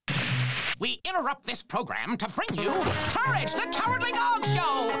we interrupt this program to bring you Courage the Cowardly Dog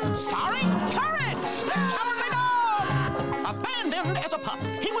Show, starring Courage the Cowardly Dog. Abandoned as a pup,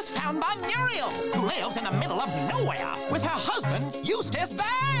 he was found by Muriel, who lives in the middle of nowhere with her husband, Eustace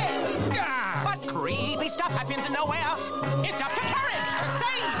Bang. But creepy stuff happens in nowhere. It's up to Courage to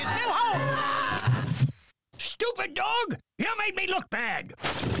save his new home. Stupid dog! You made me look bad!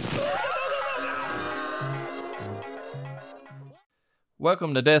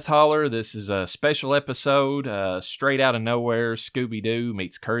 Welcome to Death Holler. This is a special episode, straight out of nowhere, Scooby-Doo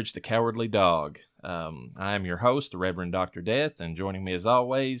meets Courage the Cowardly Dog. I am your host, the Reverend Dr. Death, and joining me as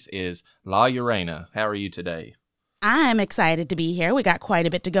always is La Urena. How are you today? I'm excited to be here. We got quite a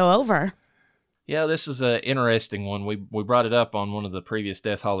bit to go over. Yeah, this is an interesting one. We brought it up on one of the previous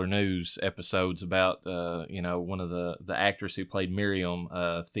Death Holler News episodes about, one of the actors who played Miriam,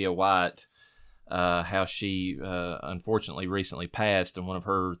 Thea White, how she unfortunately recently passed, and one of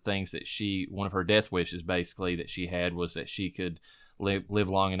her death wishes basically that she had was that she could live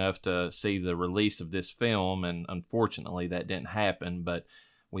long enough to see the release of this film, and unfortunately that didn't happen, but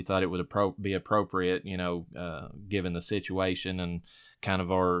we thought it would be appropriate, given the situation and kind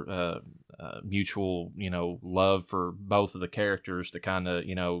of our mutual, love for both of the characters to kind of,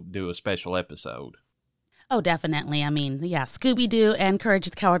 do a special episode. Oh, definitely. I mean, yeah, Scooby-Doo and Courage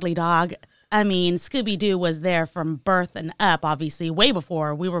the Cowardly Dog. I mean, Scooby-Doo was there from birth and up, obviously, way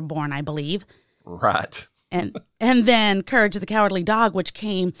before we were born, I believe. Right. And then Courage the Cowardly Dog, which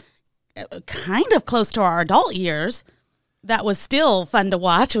came kind of close to our adult years. That was still fun to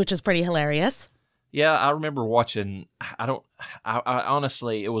watch, which is pretty hilarious. Yeah, I remember watching, I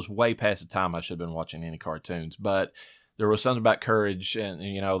honestly, it was way past the time I should have been watching any cartoons, but there was something about Courage, and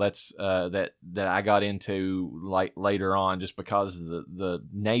that's that I got into later on, just because of the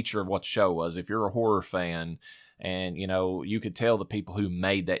nature of what the show was. If you're a horror fan, and you could tell the people who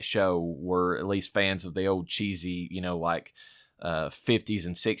made that show were at least fans of the old cheesy, 50s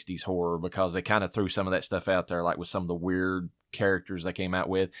and 60s horror, because they kind of threw some of that stuff out there, like with some of the weird characters they came out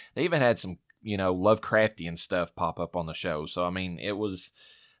with. They even had some Lovecraftian stuff pop up on the show. So I mean,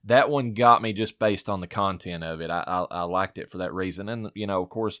 that one got me just based on the content of it. I liked it for that reason. And, of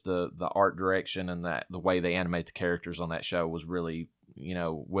course, the art direction and the way they animate the characters on that show was really,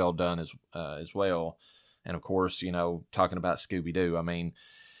 well done as well. And, of course, talking about Scooby-Doo, I mean,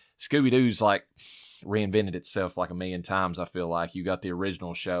 Scooby-Doo's like reinvented itself like a million times, I feel like. You got the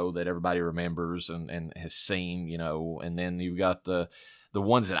original show that everybody remembers and has seen, and then you've got the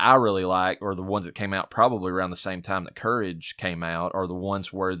ones that I really like, or the ones that came out probably around the same time that Courage came out, are the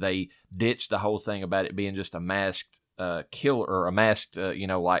ones where they ditched the whole thing about it being just a masked killer, or a masked,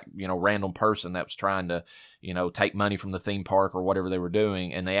 random person that was trying to, take money from the theme park or whatever they were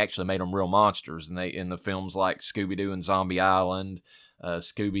doing, and they actually made them real monsters. And they, in the films like Scooby-Doo and Zombie Island,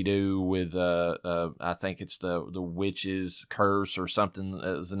 Scooby-Doo with, I think it's the Witch's Curse or something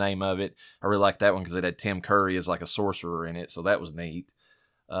is the name of it. I really like that one because it had Tim Curry as like a sorcerer in it, so that was neat.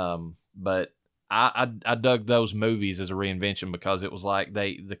 But I dug those movies as a reinvention because it was like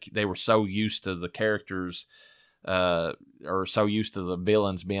they were so used to the characters, or so used to the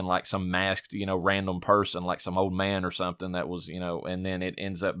villains being like some masked, random person, like some old man or something that was, and then it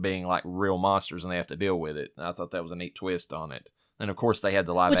ends up being like real monsters and they have to deal with it. And I thought that was a neat twist on it. And of course they had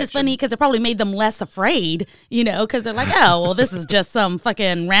the live action. Which is funny because it probably made them less afraid, because they're like, oh, well, this is just some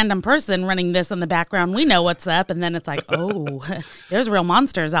fucking random person running this in the background. We know what's up. And then it's like, oh, there's real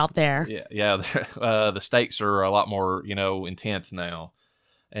monsters out there. Yeah. The stakes are a lot more, intense now.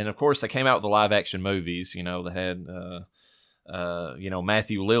 And of course they came out with the live action movies, they had,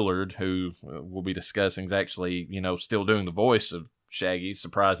 Matthew Lillard, who we'll be discussing, is actually, still doing the voice of Shaggy,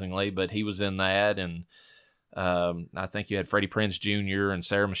 surprisingly, but he was in that. And I think you had Freddie Prinze Jr. and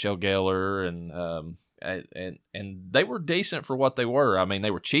Sarah Michelle Gellar, and they were decent for what they were. I mean,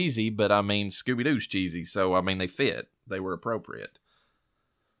 they were cheesy, but I mean, Scooby-Doo's cheesy, so I mean, they fit. They were appropriate.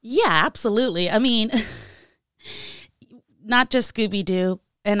 Yeah, absolutely. I mean, not just Scooby-Doo,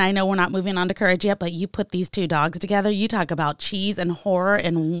 and I know we're not moving on to Courage yet, but you put these two dogs together. You talk about cheese and horror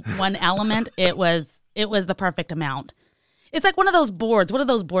in one element. It was the perfect amount. It's like one of those boards. What are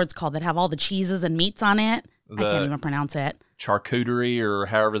those boards called that have all the cheeses and meats on it? I can't even pronounce it. Charcuterie, or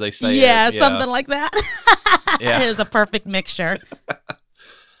however they say it. Yeah, something like that. Yeah. It was a perfect mixture.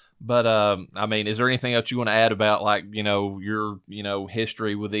 But, I mean, is there anything else you want to add about, like, your,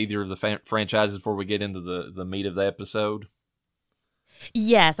 history with either of the franchises before we get into the meat of the episode?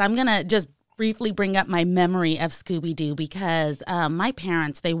 Yes, I'm going to just briefly bring up my memory of Scooby-Doo because my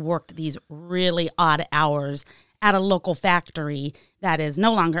parents, they worked these really odd hours at a local factory that is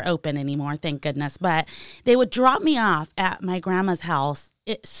no longer open anymore, thank goodness. But they would drop me off at my grandma's house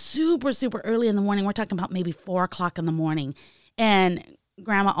super, super early in the morning. We're talking about maybe 4 o'clock in the morning. And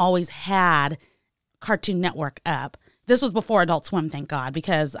Grandma always had Cartoon Network up. This was before Adult Swim, thank God,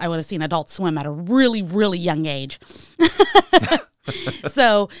 because I would have seen Adult Swim at a really, really young age.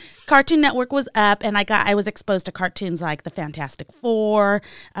 So Cartoon Network was up, and I was exposed to cartoons like the Fantastic Four,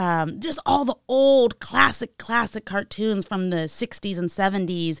 just all the old classic cartoons from the 60s and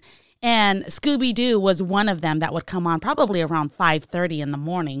 70s. And Scooby-Doo was one of them that would come on probably around 5:30 in the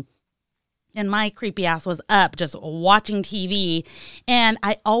morning. And my creepy ass was up just watching TV. And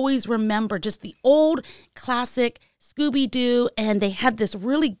I always remember just the old classic Scooby-Doo. And they had this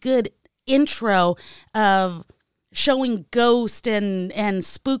really good intro of showing ghosts and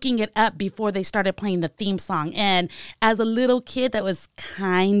spooking it up before they started playing the theme song. And as a little kid, that was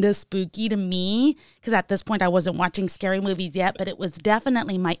kind of spooky to me, because at this point I wasn't watching scary movies yet, but it was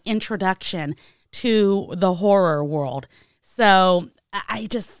definitely my introduction to the horror world. So I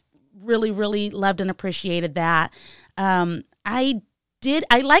just really, really loved and appreciated that. I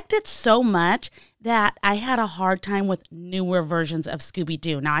liked it so much that I had a hard time with newer versions of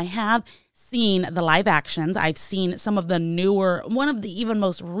Scooby-Doo. Now, I have seen the live actions. I've seen some of the newer, one of the even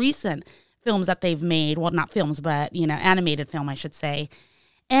most recent films that they've made. Well, not films, but, animated film, I should say.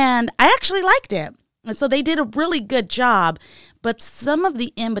 And I actually liked it. And so they did a really good job. But some of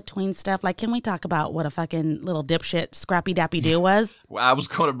the in-between stuff, like, can we talk about what a fucking little dipshit Scrappy Dappy Doo was? Well, I was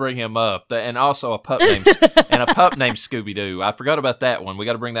going to bring him up, and also a pup named Scooby-Doo. I forgot about that one. We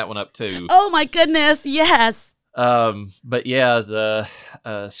got to bring that one up too. Oh my goodness, yes. But yeah, the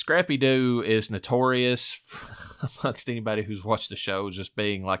Scrappy Doo is notorious amongst anybody who's watched the show as just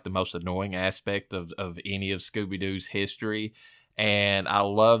being like the most annoying aspect of any of Scooby-Doo's history. And I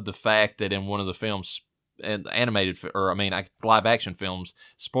love the fact that in one of the films, live action films,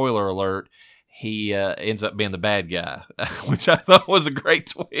 spoiler alert, he ends up being the bad guy, which I thought was a great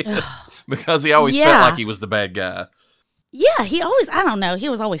twist because he always felt like he was the bad guy. Yeah, he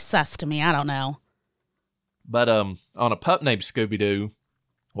was always sus to me. I don't know. But on A Pup Named Scooby-Doo,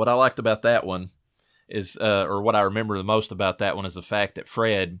 what I liked about that one is, or what I remember the most about that one is the fact that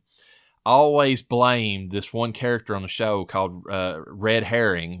Fred always blamed this one character on the show called Red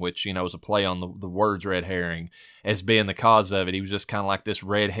Herring, which, is a play on the words red herring, as being the cause of it. He was just kind of like this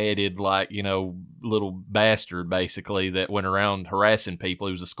red-headed, little bastard, basically, that went around harassing people.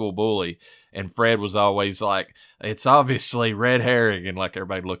 He was a school bully. And Fred was always like, it's obviously Red Herring. And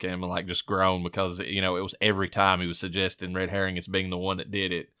everybody look at him and just groan because, it was every time he was suggesting Red Herring as being the one that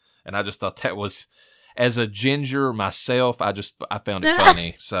did it. And I just thought that was, as a ginger myself, I found it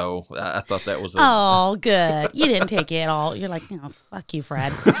funny. So I thought that was oh, good. You didn't take it all. You're like, fuck you,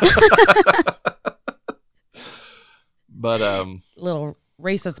 Fred. But little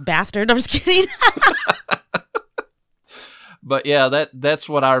racist bastard. I'm just kidding. But yeah, that's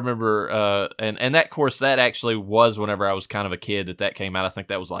what I remember. And that, of course, that actually was whenever I was kind of a kid that came out. I think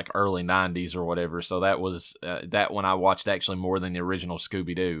that was early 90s or whatever. So that was that one I watched actually more than the original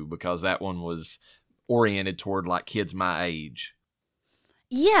Scooby-Doo, because that one was oriented toward kids my age.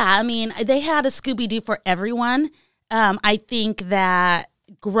 Yeah, they had a Scooby-Doo for everyone. I think that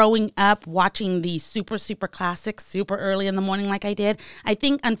growing up watching the super, super classics super early in the morning like I did, I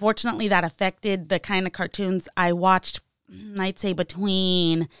think unfortunately that affected the kind of cartoons I watched, I'd say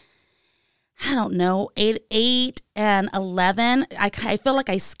between, 8 and 11. I feel like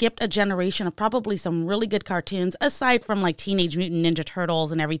I skipped a generation of probably some really good cartoons, aside from Teenage Mutant Ninja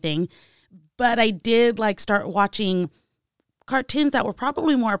Turtles and everything. But I did start watching cartoons that were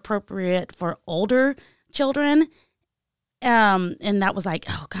probably more appropriate for older children. And that was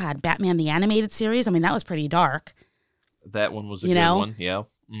oh God, Batman the Animated Series. That was pretty dark. That one was a good one, yeah.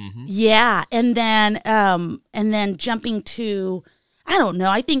 Mm-hmm. Yeah, and then jumping to,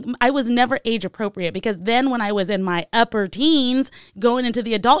 I think I was never age appropriate, because then when I was in my upper teens, going into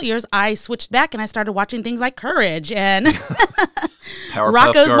the adult years, I switched back and I started watching things like Courage and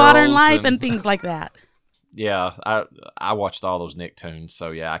Rocko's Modern Life and things like that. Yeah, I watched all those Nicktoons,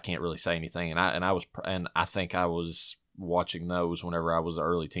 so yeah, I can't really say anything. And I think I was watching those whenever I was an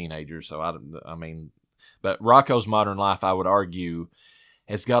early teenager. So but Rocko's Modern Life, I would argue,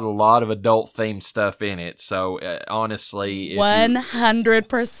 has got a lot of adult themed stuff in it. So honestly,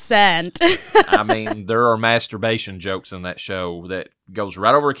 100%. There are masturbation jokes in that show that goes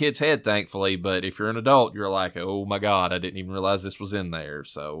right over a kid's head, thankfully. But if you're an adult, you're like, oh my God, I didn't even realize this was in there.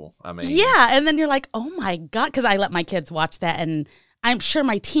 So, yeah. And then you're like, oh my God, because I let my kids watch that, and I'm sure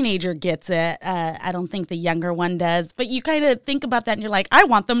my teenager gets it. I don't think the younger one does. But you kind of think about that and you're like, I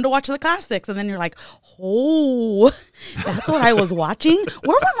want them to watch the classics. And then you're like, oh, that's what I was watching?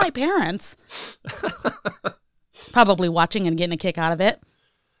 Where were my parents? Probably watching and getting a kick out of it.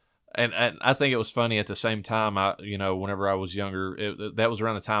 And I think it was funny at the same time. Whenever I was younger, that was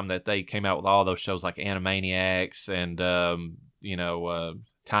around the time that they came out with all those shows like Animaniacs and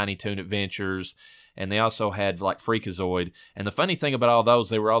Tiny Toon Adventures, and they also had like Freakazoid. And the funny thing about all those,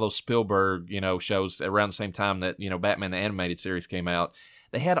 they were all those Spielberg shows around the same time that Batman the Animated Series came out.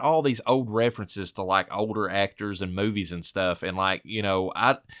 They had all these old references to like older actors and movies and stuff. And like,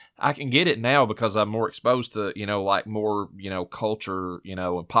 I can get it now because I'm more exposed to, like more, culture,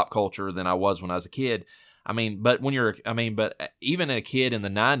 and pop culture than I was when I was a kid. But even a kid in the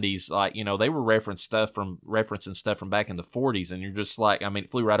 90s, like, they were referencing stuff from back in the 40s. And you're just like, it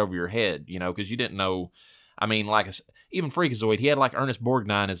flew right over your head, because you didn't know. Even Freakazoid, he had like Ernest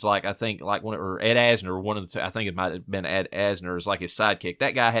Borgnine as like, I think like or Ed Asner, one of the two, I think it might have been Ed Asner as like his sidekick.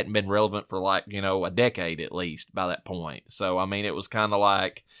 That guy hadn't been relevant for like, a decade at least by that point. So, it was kind of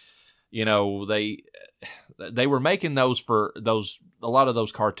like, they were making a lot of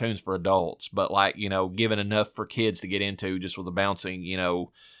those cartoons for adults, but like, giving enough for kids to get into just with the bouncing,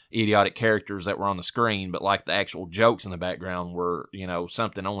 idiotic characters that were on the screen, but like the actual jokes in the background were,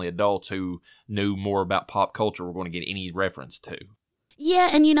 something only adults who knew more about pop culture were going to get any reference to. Yeah,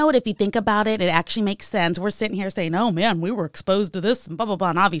 and you know what? If you think about it, it actually makes sense. We're sitting here saying, oh man, we were exposed to this and blah, blah,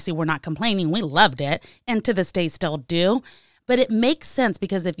 blah. And obviously we're not complaining. We loved it. And to this day still do. But it makes sense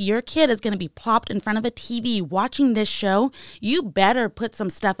because if your kid is going to be plopped in front of a TV watching this show, you better put some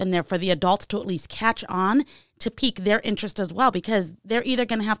stuff in there for the adults to at least catch on to pique their interest as well, because they're either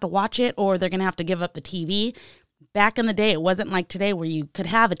going to have to watch it or they're going to have to give up the TV. Back in the day, it wasn't like today where you could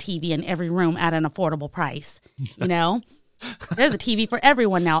have a TV in every room at an affordable price. There's a TV for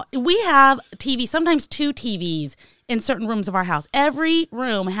everyone now. We have TV, sometimes 2 TVs in certain rooms of our house. Every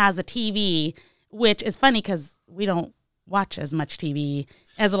room has a TV, which is funny because we don't watch as much TV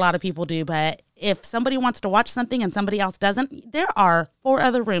as a lot of people do. But if somebody wants to watch something and somebody else doesn't, there are 4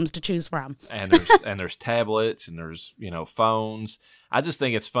 other rooms to choose from. And there's tablets and there's, phones. I just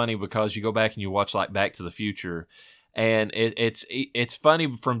think it's funny because you go back and you watch like Back to the Future, and it's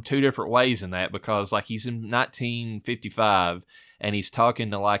funny from 2 different ways in that, because like he's in 1955 and he's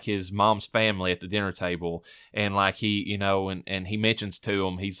talking to like his mom's family at the dinner table, and like he, and he mentions to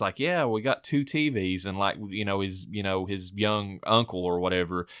him, he's like, yeah, we got 2 TVs, and like, his young uncle or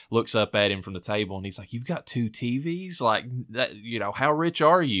whatever looks up at him from the table and he's like, you've got 2 TVs? Like that, how rich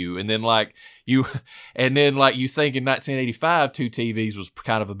are you? And then you think in 1985, 2 TVs was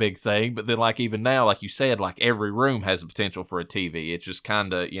kind of a big thing, but then like even now, like you said, like every room has the potential for a TV. It's just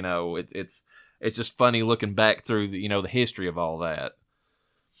kind of, it's just funny looking back through the, the history of all that.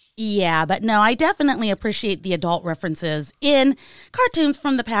 Yeah, but no, I definitely appreciate the adult references in cartoons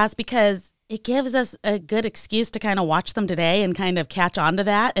from the past because it gives us a good excuse to kind of watch them today and kind of catch on to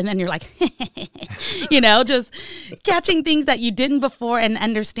that. And then you're like, just catching things that you didn't before and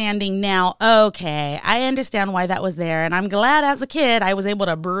understanding now, okay, I understand why that was there. And I'm glad as a kid I was able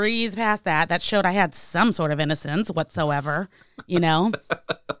to breeze past that. That showed I had some sort of innocence whatsoever,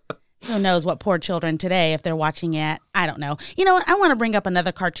 Who knows what poor children today, if they're watching it, I don't know. You know what? I want to bring up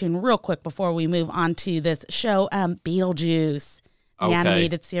another cartoon real quick before we move on to this show, Beetlejuice, the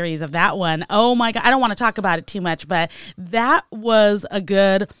animated series of that one. Oh my God. I don't want to talk about it too much, but that was a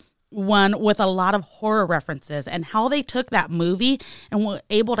good one with a lot of horror references, and how they took that movie and were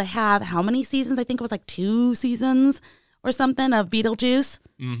able to have how many seasons? I think it was like 2 seasons or something of Beetlejuice.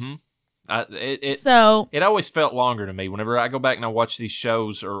 Mm-hmm. It always felt longer to me whenever I go back and I watch these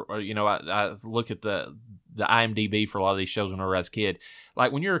shows, or I look at the IMDb for a lot of these shows whenever I was a kid.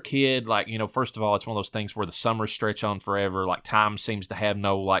 Like when you're a kid, like, first of all, it's one of those things where the summers stretch on forever. Like time seems to have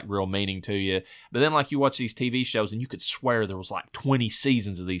no like real meaning to you. But then like you watch these TV shows and you could swear there was like 20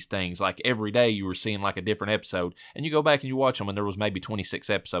 seasons of these things. Like every day you were seeing like a different episode, and you go back and you watch them and there was maybe 26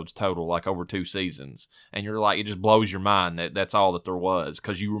 episodes total, like over 2 seasons. And you're like, it just blows your mind that that's all that there was,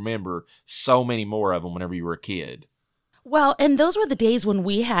 because you remember so many more of them whenever you were a kid. Well, and those were the days when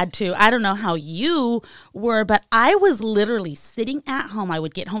we had to, I don't know how you were, but I was literally sitting at home. I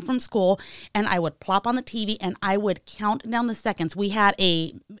would get home from school and I would plop on the TV and I would count down the seconds.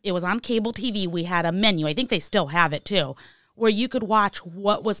 It was on cable TV. We had a menu. I think they still have it too, where you could watch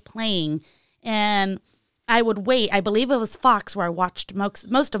what was playing. And I would wait. I believe it was Fox where I watched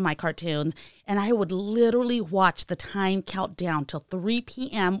most of my cartoons. And I would literally watch the time count down till 3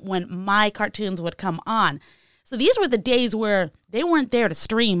 p.m. when my cartoons would come on. So these were the days where they weren't there to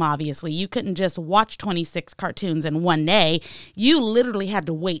stream, obviously. You couldn't just watch 26 cartoons in one day. You literally had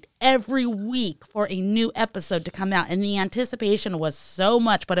to wait every week for a new episode to come out. And the anticipation was so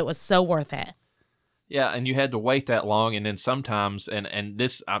much, but it was so worth it. Yeah, and you had to wait that long, and then sometimes, and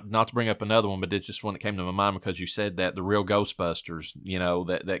this, not to bring up another one, but it's just one that came to my mind because you said that, the real Ghostbusters,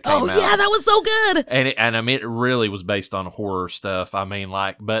 that came out. Oh yeah, that was so good. And I mean, it really was based on horror stuff. I mean,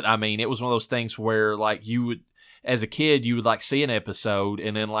 but I mean, it was one of those things where, like, you would, as a kid, you would, like, see an episode,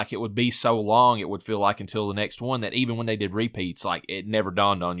 and then, like, it would be so long, it would feel like until the next one, that even when they did repeats, like, it never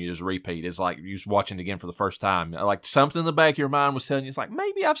dawned on you as a repeat. It's like you was watching it again for the first time. Like, something in the back of your mind was telling you, it's like,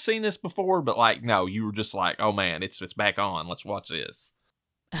 maybe I've seen this before, but, like, no, you were just like, oh man, it's back on. Let's watch this.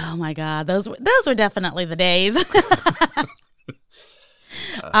 Oh my God, those were definitely the days.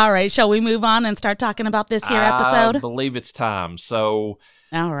 All right, shall we move on and start talking about this here episode? I believe it's time. So,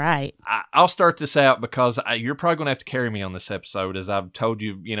 all right. I'll start this out because you're probably going to have to carry me on this episode, as I've told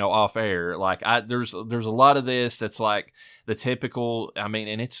you, off air. Like, there's a lot of this that's like the typical. I mean,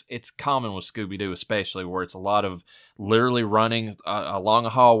 and it's common with Scooby-Doo, especially, where it's a lot of literally running along a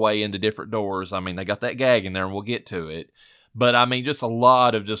hallway into different doors. I mean, they got that gag in there, and we'll get to it. But I mean, just a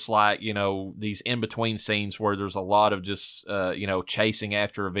lot of just like, these in between scenes where there's a lot of just, chasing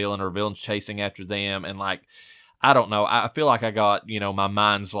after a villain or villains chasing after them. And like, I don't know. I feel like I got, my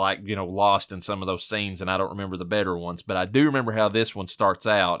mind's like, lost in some of those scenes, and I don't remember the better ones. But I do remember how this one starts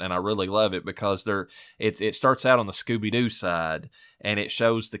out, and I really love it because it starts out on the Scooby-Doo side, and it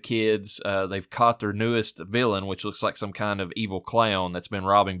shows the kids, they've caught their newest villain, which looks like some kind of evil clown that's been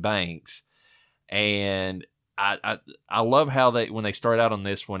robbing banks. And I love how when they start out on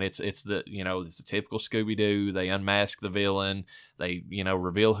this one, it's the typical Scooby-Doo. They unmask the villain, they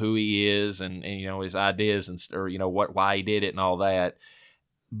reveal who he is and his ideas or why he did it and all that.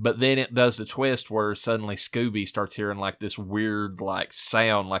 But then it does the twist where suddenly Scooby starts hearing like this weird like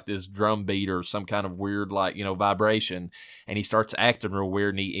sound, like this drum beat or some kind of weird like vibration, and he starts acting real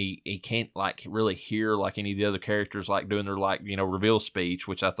weird, and he can't like really hear like any of the other characters like doing their like reveal speech,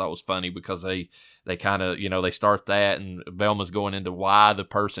 which I thought was funny because they kind of they start that, and Velma's going into why the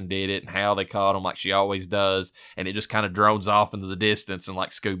person did it and how they caught him like she always does, and it just kind of drones off into the distance, and like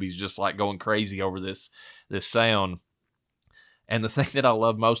Scooby's just like going crazy over this sound. And the thing that I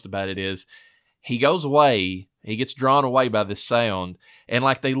love most about it is he goes away, he gets drawn away by this sound, and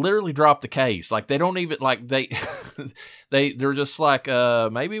like they literally drop the case. Like they don't even like they're just like,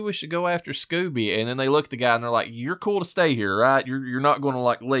 maybe we should go after Scooby. And then they look at the guy and they're like, you're cool to stay here, right? You're not going to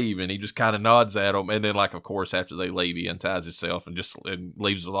like leave. And he just kind of nods at them. And then like, of course, after they leave, he unties himself and just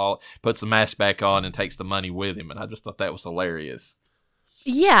leaves it all, puts the mask back on and takes the money with him. And I just thought that was hilarious.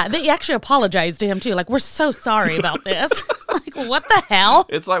 Yeah, they actually apologized to him too. Like, we're so sorry about this. Like, what the hell?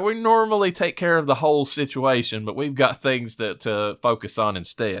 It's like we normally take care of the whole situation, but we've got things to focus on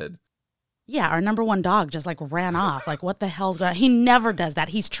instead. Yeah, our number one dog just like ran off. Like, what the hell's going on? He never does that.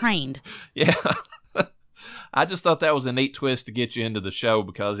 He's trained. Yeah. I just thought that was a neat twist to get you into the show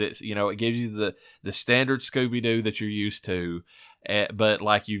because it's, it gives you the standard Scooby-Doo that you're used to. But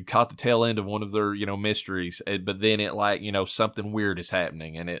like you've caught the tail end of one of their mysteries, but then it like something weird is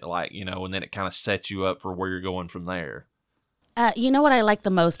happening, and it like and then it kind of sets you up for where you're going from there. What I like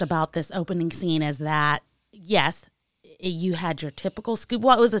the most about this opening scene is that yes, you had your typical Scooby.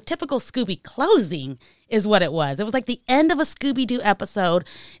 Well, it was a typical Scooby closing, is what it was. It was like the end of a Scooby-Doo episode,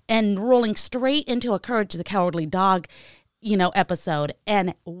 and rolling straight into a Courage the Cowardly Dog episode.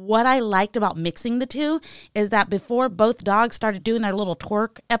 And what I liked about mixing the two is that before both dogs started doing their little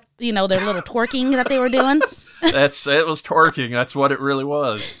twerk, their little twerking that they were doing. It was twerking. That's what it really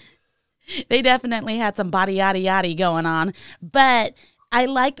was. They definitely had some body yaddy yaddy going on. But I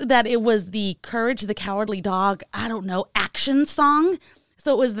liked that it was the Courage the Cowardly Dog, action song.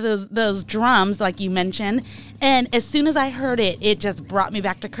 So it was those drums, like you mentioned. And as soon as I heard it, it just brought me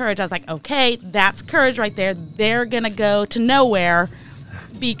back to Courage. I was like, okay, that's Courage right there. They're going to go to nowhere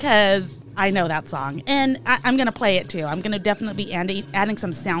because I know that song. And I'm going to play it too. I'm going to definitely be adding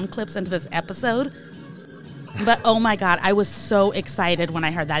some sound clips into this episode. But oh my God, I was so excited when I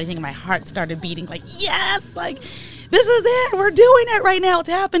heard that. I think my heart started beating like, yes, like this is it. We're doing it right now. It's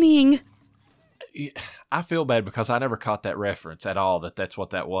happening. I feel bad because I never caught that reference at all. That's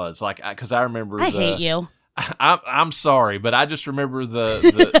what that was. Like, because I remember. I hate you. I'm sorry, but I just remember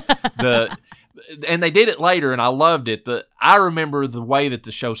the and they did it later, and I loved it. I remember the way that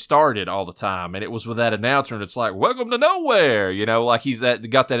the show started all the time, and it was with that announcer, and it's like, "Welcome to nowhere," like he's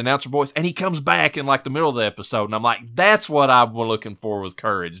got that announcer voice, and he comes back in like the middle of the episode, and I'm like, "That's what I'm looking for with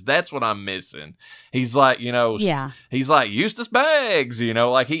Courage. That's what I'm missing." He's like, yeah. He's like Eustace Baggs,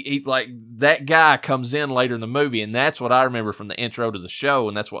 like he like that guy comes in later in the movie, and that's what I remember from the intro to the show,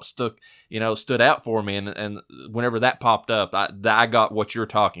 and that's what stood out for me. And whenever that popped up, I got what you're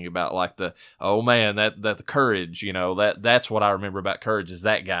talking about, like oh man, that the Courage, that's what I remember about Courage is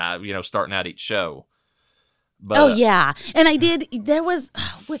that guy, starting out each show. But, oh yeah, and I did. There wasn't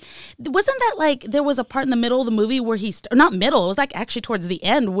that like there was a part in the middle of the movie where not middle. It was like actually towards the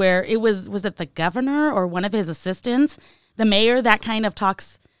end where it was it the governor or one of his assistants, the mayor, that kind of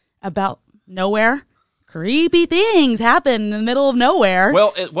talks about nowhere. Creepy things happen in the middle of nowhere.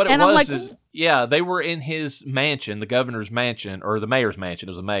 Well, they were in his mansion, the governor's mansion, or the mayor's mansion.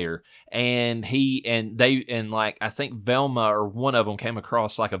 It was the mayor. And I think Velma or one of them came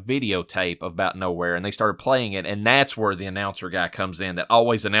across like a videotape about nowhere, and they started playing it. And that's where the announcer guy comes in that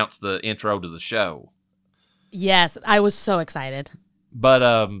always announced the intro to the show. Yes, I was so excited. But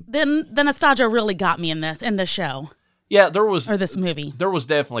then the nostalgia really got me in the show. Yeah, this movie. There was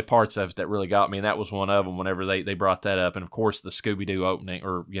definitely parts of it that really got me, and that was one of them whenever they brought that up. And of course the Scooby-Doo opening,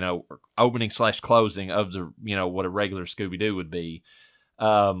 or opening/closing of the, what a regular Scooby-Doo would be.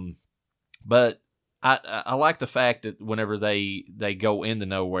 But I like the fact that whenever they go into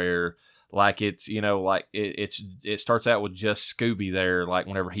nowhere, like it's, it starts out with just Scooby there, like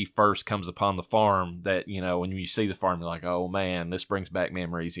whenever he first comes upon the farm, that, when you see the farm, you're like, oh man, this brings back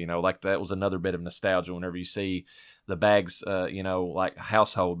memories, like that was another bit of nostalgia whenever you see the Bags, like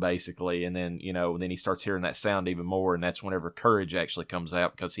household basically. And then, then he starts hearing that sound even more. And that's whenever Courage actually comes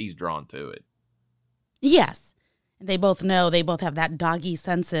out because he's drawn to it. Yes. They both know, they both have that doggy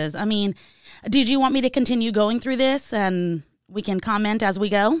senses. I mean, did you want me to continue going through this and we can comment as we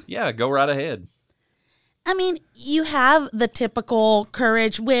go? Yeah, go right ahead. I mean, you have the typical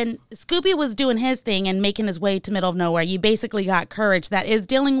Courage. When Scooby was doing his thing and making his way to middle of nowhere, you basically got Courage that is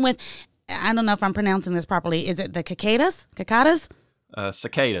dealing with, I don't know if I'm pronouncing this properly. Is it the cicadas? Cicadas?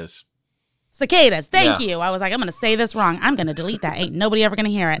 Cicadas. Cicadas. Thank you. I was like, I'm going to say this wrong. I'm going to delete that. Ain't nobody ever going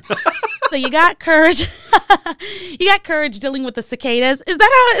to hear it. So you got Courage. You got Courage dealing with the cicadas. Is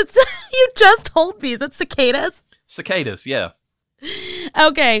that how it's? You just told me. Is it cicadas? Cicadas, yeah.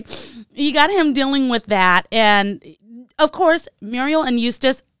 Okay. You got him dealing with that. And, of course, Muriel and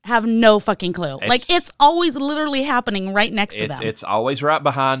Eustace have no fucking clue. It's always literally happening right next to them. It's always right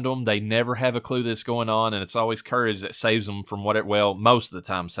behind them. They never have a clue that's going on, and it's always Courage that saves them from most of the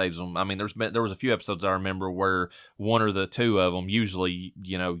time saves them. I mean, there was a few episodes I remember where one or the two of them, usually,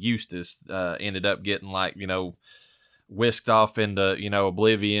 Eustace, ended up getting whisked off into,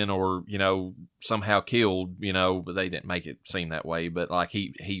 oblivion or, somehow killed, but they didn't make it seem that way. But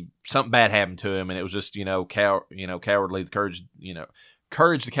he something bad happened to him, and it was just, cowardly, the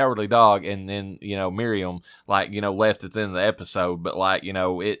Courage the Cowardly Dog, and then, Miriam, left at the end of the episode, but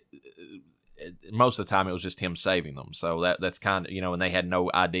most of the time it was just him saving them. So that's kind of, and they had no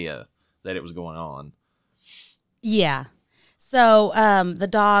idea that it was going on. Yeah. So, the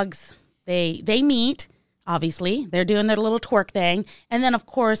dogs, they meet, obviously. They're doing their little twerk thing. And then, of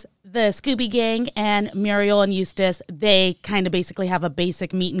course, the Scooby Gang and Muriel and Eustace, they kind of basically have a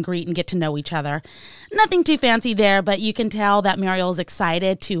basic meet and greet and get to know each other. Nothing too fancy there, but you can tell that Muriel's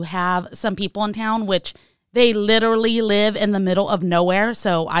excited to have some people in town, which they literally live in the middle of nowhere.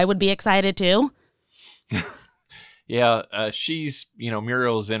 So I would be excited too. Yeah, she's,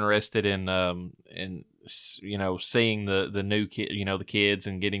 Muriel's interested in seeing the new kid, the kids,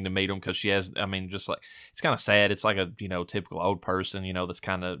 and getting to meet them, because she has, it's kind of sad. It's like a, typical old person, that's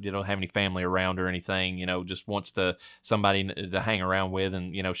kind of, don't have any family around or anything, just wants somebody to hang around with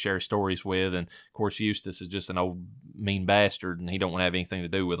and, share stories with. And of course, Eustace is just an old mean bastard, and he don't want to have anything to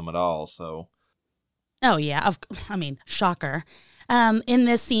do with them at all. So. Oh yeah. Shocker. In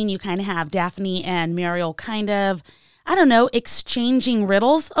this scene, you kind of have Daphne and Muriel kind of, I don't know, exchanging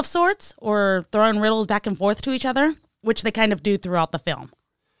riddles of sorts, or throwing riddles back and forth to each other, which they kind of do throughout the film.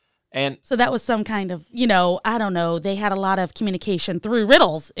 And so that was some kind of, I don't know, they had a lot of communication through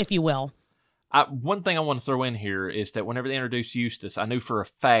riddles, if you will. One thing I want to throw in here is that whenever they introduced Eustace, I knew for a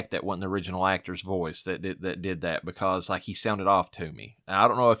fact that wasn't the original actor's voice that did that, because he sounded off to me. I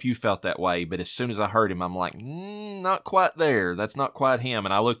don't know if you felt that way, but as soon as I heard him, I'm like, not quite there. That's not quite him.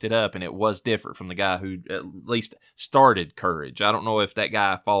 And I looked it up, and it was different from the guy who at least started Courage. I don't know if that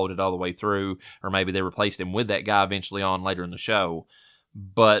guy followed it all the way through, or maybe they replaced him with that guy eventually on later in the show.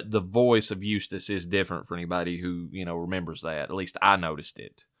 But the voice of Eustace is different for anybody who, remembers that. At least I noticed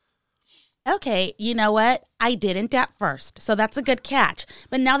it. Okay, you know what? I didn't at first, so that's a good catch.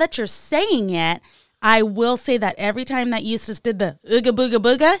 But now that you're saying it, I will say that every time that Eustace did the ooga booga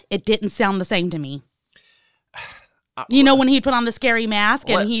booga, it didn't sound the same to me. When he'd put on the scary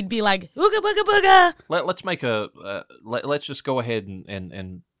mask and he'd be like, ooga booga booga. Let's make let's just go ahead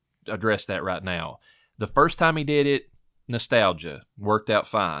and address that right now. The first time he did it, nostalgia, worked out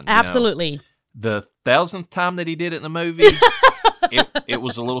fine. Absolutely. The 1000th time that he did it in the movie, it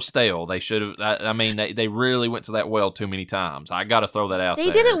was a little stale. They should have. I mean, they really went to that well too many times. I got to throw that out.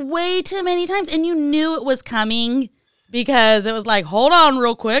 They did it way too many times, and you knew it was coming because it was like, hold on,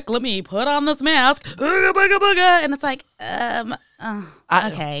 real quick, let me put on this mask, booga booga booga, and it's like,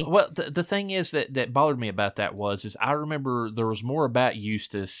 okay. Well, the thing is that bothered me about that is I remember there was more about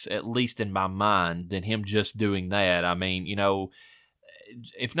Eustace, at least in my mind, than him just doing that. I mean,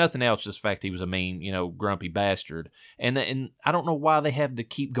 if nothing else, just the fact he was a mean, grumpy bastard. And I don't know why they have to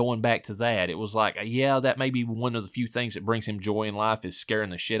keep going back to that. It was like, yeah, that may be one of the few things that brings him joy in life is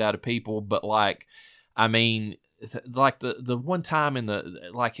scaring the shit out of people. But like, I mean, like the one time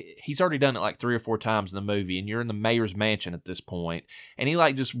he's already done it like 3 or 4 times in the movie, and you're in the mayor's mansion at this point, and he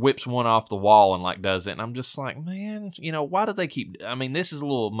like just whips one off the wall and like does it. And I'm just like, man, why do they keep, I mean, this is a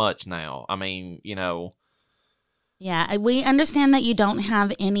little much now. I mean, Yeah, we understand that you don't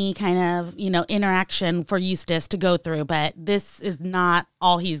have any kind of, interaction for Eustace to go through, but this is not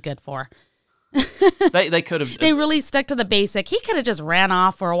all he's good for. They could have. They really stuck to the basic. He could have just ran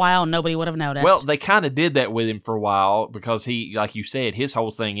off for a while and nobody would have noticed. Well, they kind of did that with him for a while because he, like you said, his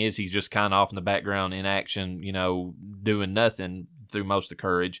whole thing is he's just kind of off in the background in action, doing nothing through most of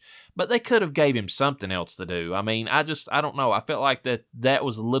Courage. But they could have gave him something else to do. I mean, I don't know. I felt like that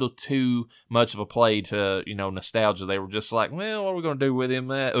was a little too much of a play to, nostalgia. They were just like, well, what are we going to do with him?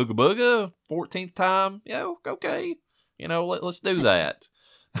 Ooga Booga, 14th time? Yeah, okay. Let's do that.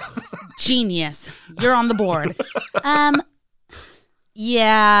 Genius. You're on the board.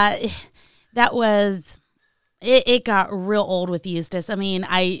 Yeah, that was, it got real old with Eustace. I mean,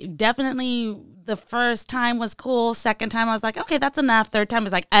 the first time was cool. Second time I was like, okay, that's enough. Third time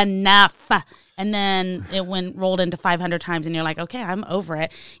was like, enough. And then it rolled into 500 times and you're like, okay, I'm over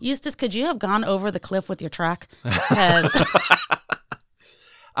it. Eustace, could you have gone over the cliff with your truck?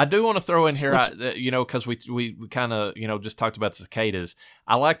 I do want to throw in here, because we kind of, just talked about the cicadas.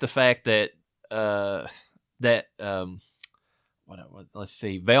 I like the fact that, let's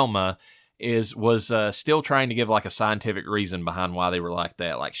see, Velma was still trying to give like a scientific reason behind why they were like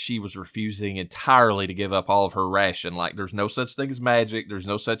that. Like she was refusing entirely to give up all of her ration. Like there's no such thing as magic. There's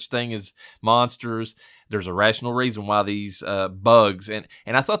no such thing as monsters. There's a rational reason why these bugs, and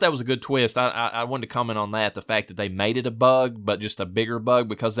I thought that was a good twist. I wanted to comment on that, the fact that they made it a bug, but just a bigger bug,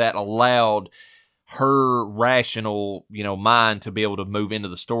 because that allowed her rational, mind to be able to move into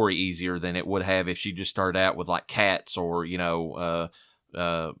the story easier than it would have if she just started out with like cats or, the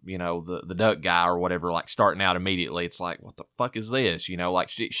duck guy or whatever, like starting out immediately. It's like, what the fuck is this? Like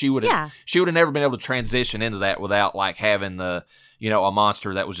she would have never been able to transition into that without like having the, a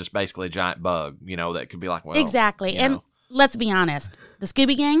monster that was just basically a giant bug, that could be like, well, exactly. And let's be honest, the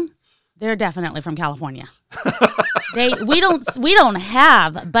Scooby Gang, they're definitely from California. We don't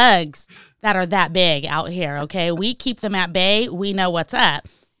have bugs that are that big out here. Okay. We keep them at bay. We know what's up,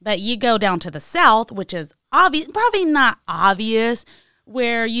 but you go down to the South, which is obvious, probably not obvious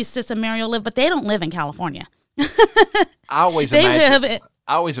where Eustace and Muriel live, but they don't live in California. I always imagine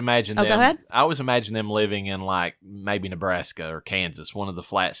them. Go ahead. I always imagine them living in like maybe Nebraska or Kansas, one of the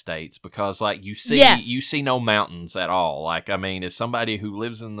flat states, because like you see no mountains at all. Like, I mean, as somebody who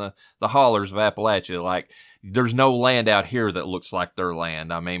lives in the hollers of Appalachia, like there's no land out here that looks like their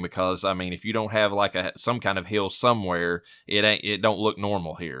land. I mean, because if you don't have like some kind of hill somewhere, it don't look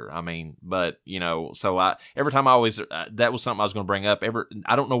normal here. I mean, but so every time that was something I was going to bring up.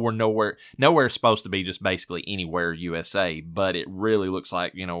 I don't know where nowhere is supposed to be, just basically anywhere USA, but it really looks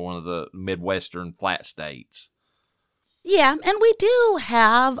like one of the Midwestern flat states. Yeah, and we do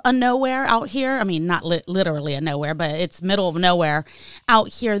have a nowhere out here. I mean, not literally a nowhere, but it's middle of nowhere out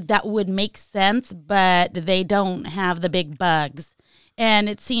here that would make sense, but they don't have the big bugs. And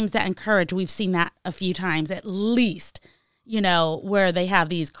it seems that in Courage, we've seen that a few times at least, where they have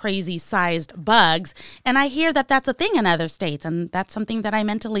these crazy sized bugs. And I hear that that's a thing in other states, and that's something that I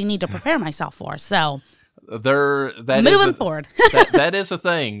mentally need to prepare myself for. So moving forward. that is a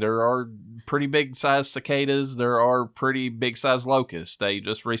thing. There are pretty big sized cicadas. There are pretty big sized locusts. They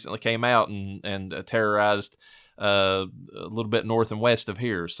just recently came out and terrorized a little bit north and west of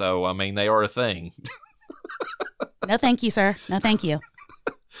here. So, I mean, they are a thing. No, thank you, sir. No, thank you.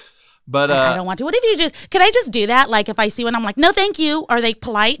 But I don't want to. What if you could I just do that? Like if I see one, I'm like, no, thank you. Are they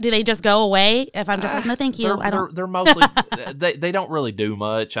polite? Do they just go away? If I'm just like, no, thank you. They're mostly, they don't really do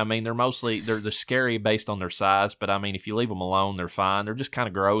much. I mean, they're scary based on their size, but I mean, if you leave them alone, they're fine. They're just kind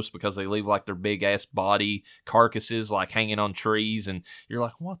of gross because they leave like their big ass body carcasses like hanging on trees. And you're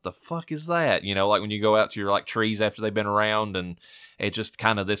like, what the fuck is that? Like when you go out to your like trees after they've been around, and it's just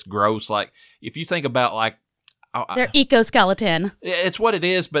kind of this gross, like if you think about like, They're ecoskeleton. It's what it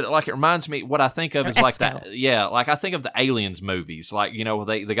is, but like it reminds me, what I think of They're is like exo. that. Yeah, like I think of the Aliens movies. Like, you know,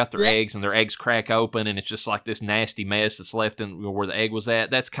 they got their eggs and their eggs crack open and it's just like this nasty mess that's left in where the egg was at.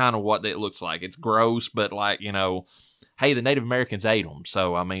 That's kind of what it looks like. It's gross, but like, you know, hey, the Native Americans ate them.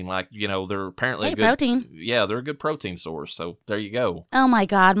 So, I mean, like, you know, they're apparently a good protein. Yeah, they're a good protein source. So there you go. Oh my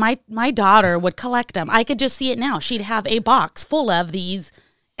God, my daughter would collect them. I could just see it now. She'd have a box full of these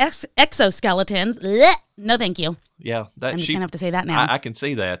exoskeletons. Blech. No, thank you. Yeah, I'm just gonna have to say that now. I can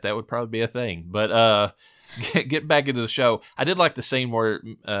see that. That would probably be a thing. But get back into the show. I did like the scene where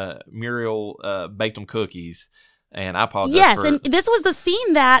Muriel baked them cookies, and I apologize. Yes, and this was the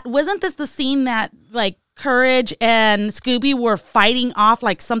scene that wasn't this the scene that like Courage and Scooby were fighting off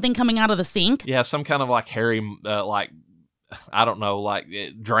like something coming out of the sink. Yeah, some kind of like hairy, like I don't know, like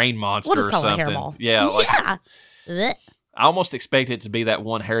drain monster We'll just or call it a something. hairball. Yeah, like, Yeah. Blech. I almost expected it to be that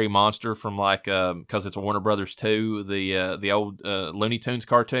one hairy monster from like because it's a Warner Brothers 2, the old Looney Tunes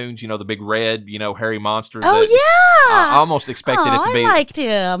cartoons. You know, the big red, you know, hairy monster. Oh that, yeah. I almost expected it to be. I liked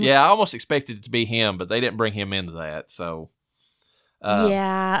him. Yeah, I almost expected it to be him, but they didn't bring him into that. So.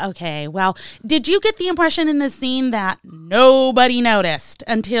 Yeah, okay. Well, did you get the impression in this scene that nobody noticed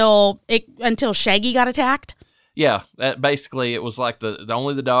until Shaggy got attacked? Yeah, basically it was like the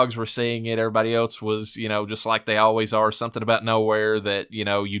only the dogs were seeing it. Everybody else was, you know, just like they always are, something about nowhere that, you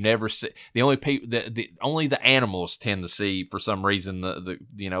know, you never see. The only people only the animals tend to see for some reason the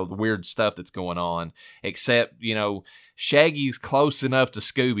you know, the weird stuff that's going on, except, you know, Shaggy's close enough to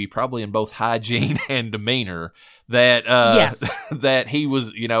Scooby, probably in both hygiene and demeanor, that Yes. that he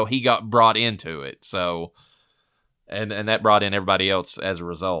was, you know, he got brought into it. So and that brought in everybody else as a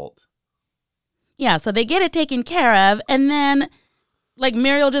result. Yeah, so they get it taken care of, and then, like,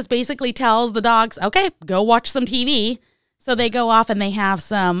 Muriel just basically tells the dogs, okay, go watch some TV. So they go off and they have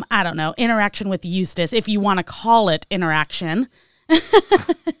some, I don't know, interaction with Eustace, if you want to call it interaction.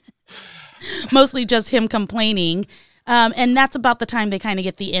 Mostly just him complaining. And that's about the time they kind of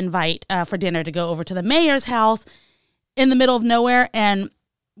get the invite for dinner to go over to the mayor's house in the middle of nowhere. And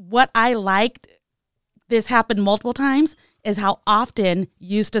what I liked, this happened multiple times, is how often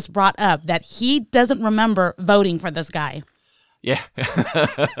Eustace brought up that he doesn't remember voting for this guy. Yeah,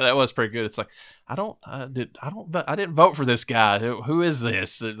 that was pretty good. It's like I didn't vote for this guy. Who is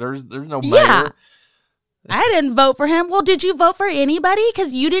this? There's no mayor. Yeah, I didn't vote for him. Well, did you vote for anybody?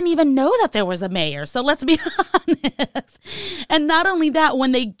 Because you didn't even know that there was a mayor. So let's be honest. And not only that,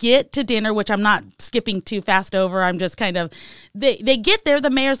 when they get to dinner, which I'm not skipping too fast over, I'm just kind of, they get there,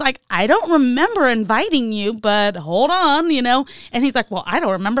 the mayor's like, I don't remember inviting you, but hold on, you know. And he's like, well, I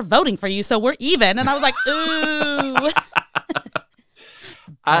don't remember voting for you, so we're even. And I was like, ooh.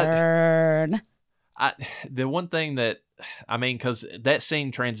 Burn. The one thing that, I mean, because that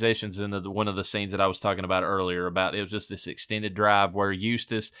scene transitions into one of the scenes that I was talking about earlier, about it was just this extended drive where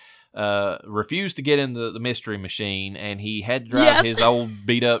Eustace refused to get in the mystery machine, and he had to drive his old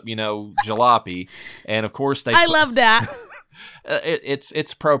beat up, you know, jalopy. And of course I love that.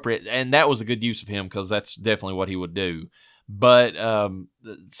 It's appropriate, and that was a good use of him because that's definitely what he would do. But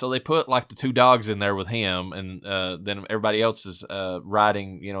so they put like the two dogs in there with him, and then everybody else is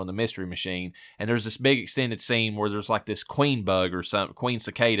riding, you know, in the mystery machine. And there's this big extended scene where there's like this queen bug or some queen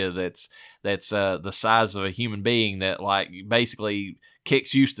cicada that's the size of a human being that like basically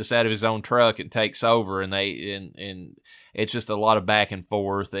kicks Eustace out of his own truck and takes over, and it's just a lot of back and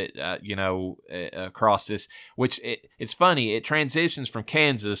forth across this, which it's funny. It transitions from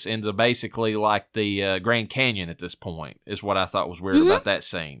Kansas into basically like the Grand Canyon at this point, is what I thought was weird about that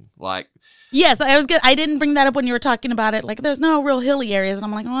scene. Like, yes, I was good. I didn't bring that up when you were talking about it. Like, there's no real hilly areas, and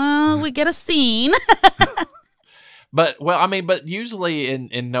I'm like, well, we get a scene. But usually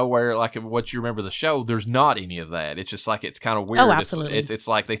in nowhere, like what you remember the show, there's not any of that. It's just like, it's kind of weird. Oh, absolutely. It's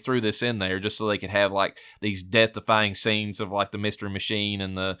like they threw this in there just so they could have like these death-defying scenes of like the mystery machine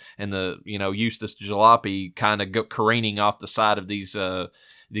and the you know, Eustace Jalopy kind of careening off the side of these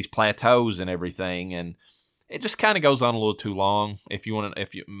plateaus and everything, and it just kind of goes on a little too long.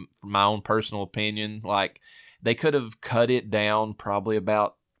 From my own personal opinion, like they could have cut it down probably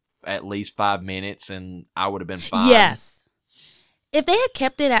about at least 5 minutes, and I would have been fine. Yes. If they had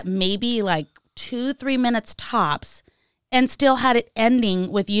kept it at maybe like 2-3 minutes tops and still had it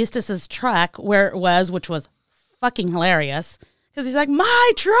ending with Eustace's truck where it was, which was fucking hilarious, because he's like,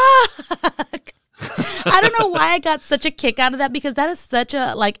 my truck. I don't know why I got such a kick out of that, because that is such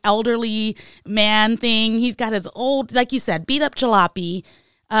a like elderly man thing. He's got his old, like you said, beat up jalopy.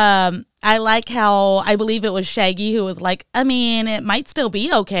 I like how, I believe it was Shaggy who was like, I mean, it might still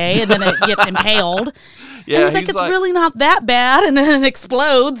be okay. And then it gets impaled. Yeah, and he's like, it's like, really not that bad. And then it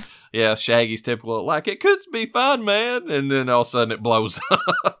explodes. Yeah, Shaggy's typical, like, it could be fun, man. And then all of a sudden it blows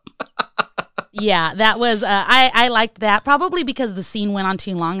up. Yeah, that was, I liked that, probably because the scene went on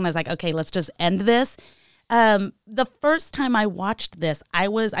too long, and I was like, okay, let's just end this. The first time I watched this, I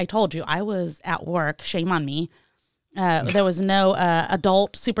told you, I was at work, shame on me. There was no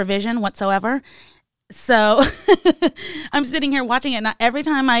adult supervision whatsoever. So I'm sitting here watching it, and every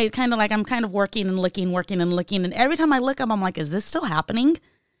time I'm kind of working and looking, and every time I look up, I'm like, is this still happening?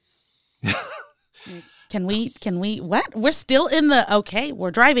 Can we, what? We're still in okay,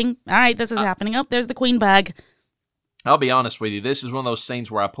 we're driving. All right, this is happening. Oh, there's the queen bug. I'll be honest with you. This is one of those scenes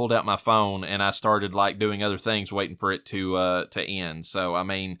where I pulled out my phone and I started like doing other things, waiting for it to end. So, I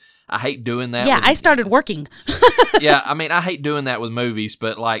mean, I hate doing that. Yeah, I started working. Yeah, I mean, I hate doing that with movies,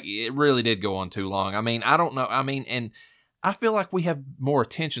 but like it really did go on too long. I mean, I don't know. I mean, and I feel like we have more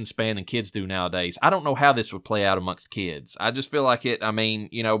attention span than kids do nowadays. I don't know how this would play out amongst kids. I just feel like it. I mean,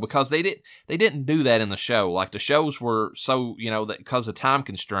 you know, because they didn't do that in the show. Like the shows were so, you know, that because of time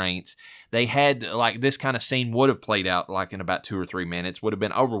constraints, they had like this kind of scene would have played out like in about 2 or 3 minutes, would have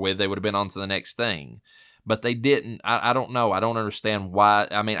been over with. They would have been on to the next thing. But they didn't. I don't know. I don't understand why.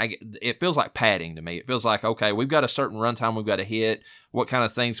 I mean, it feels like padding to me. It feels like, okay, we've got a certain runtime we've got to hit. What kind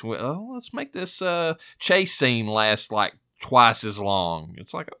of things? Let's make this chase scene last like twice as long.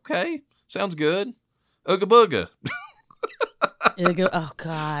 It's like, okay, sounds good. Ooga booga. Oh,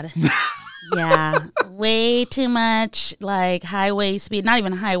 God. Yeah. Way too much like highway speed. Not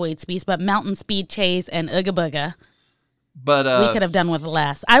even highway speeds, but mountain speed chase and ooga booga. But we could have done with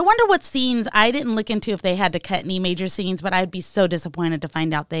less. I wonder what scenes. I didn't look into if they had to cut any major scenes, but I'd be so disappointed to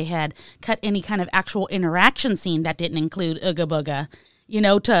find out they had cut any kind of actual interaction scene that didn't include ooga booga, you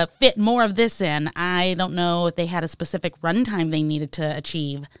know, to fit more of this in. I don't know if they had a specific runtime they needed to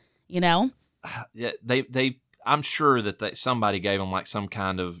achieve, you know? Yeah, I'm sure that somebody gave them like some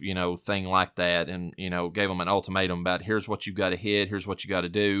kind of, you know, thing like that, and, you know, gave them an ultimatum about here's what you got to hit, here's what you got to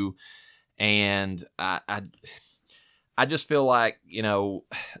do. And I just feel like, you know,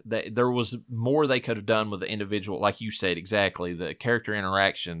 that there was more they could have done with the individual, like you said, exactly, the character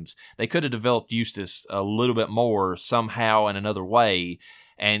interactions. They could have developed Eustace a little bit more somehow in another way,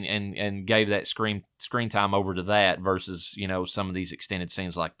 and gave that screen time over to that versus, you know, some of these extended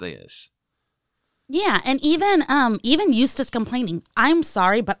scenes like this. Yeah, and even Eustace complaining, I'm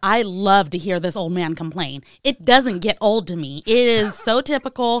sorry, but I love to hear this old man complain. It doesn't get old to me. It is so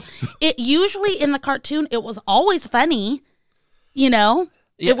typical. It usually in the cartoon, it was always funny, you know?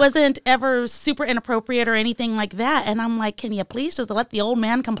 Yeah. It wasn't ever super inappropriate or anything like that. And I'm like, can you please just let the old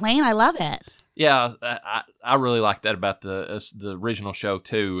man complain? I love it. Yeah, I really like that about the original show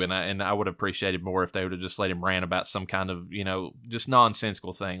too, and I would have appreciated more if they would have just let him rant about some kind of, you know, just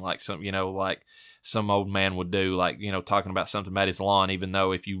nonsensical thing, like some, you know, like some old man would do, like, you know, talking about something about his lawn, even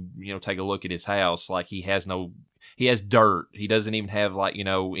though if you know, take a look at his house, like he has dirt. He doesn't even have like, you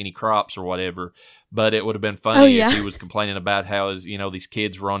know, any crops or whatever. But it would have been funny if he was complaining about how his, you know, these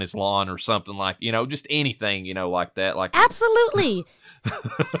kids were on his lawn or something, like, you know, just anything, you know, like that. Like absolutely.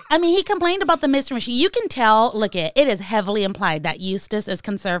 I mean, he complained about the Mystery Machine. You can tell, look, it is heavily implied that Eustace is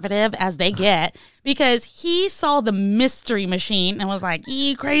conservative as they get, because he saw the Mystery Machine and was like,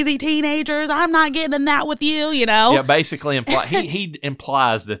 you crazy teenagers, I'm not getting in that with you, you know? Yeah, basically he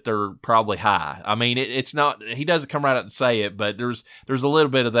implies that they're probably high. I mean, it's not, he doesn't come right out and say it, but there's a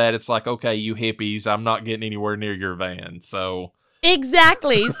little bit of that. It's like, okay, you hippies, I'm not getting anywhere near your van, so...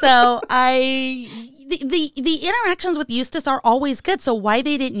 Exactly. So the interactions with Eustace are always good. So why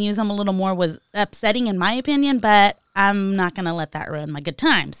they didn't use them a little more was upsetting in my opinion, but I'm not going to let that ruin my good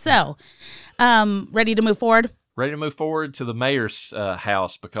time. So, ready to move forward? Ready to move forward to the mayor's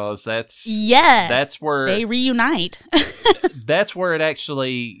house, because that's where they reunite. That's where it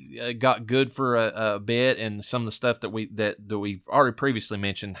actually got good for a bit, and some of the stuff that we've already previously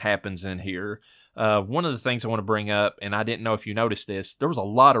mentioned happens in here. One of the things I want to bring up, and I didn't know if you noticed this, there was a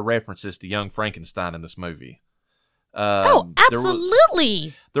lot of references to Young Frankenstein in this movie. Oh,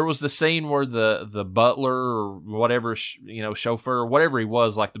 absolutely. There was the scene where the butler or whatever, chauffeur or whatever he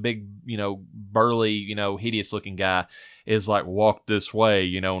was, like the big, burly, hideous looking guy, is like, walk this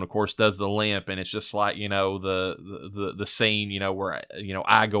way, and of course does the limp, and it's just like, the scene, where,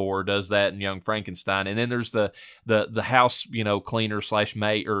 Igor does that in Young Frankenstein. And then there's the house, cleaner /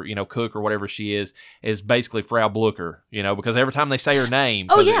 maid or, cook or whatever she is basically Frau Blucher, because every time they say her name,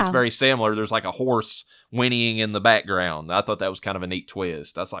 it's very similar, there's like a horse whinnying in the background. I thought that was kind of a neat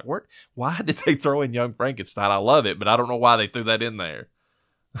twist. I was like, why did they throw in Young Frankenstein? I love it, but I don't know why they threw that in there.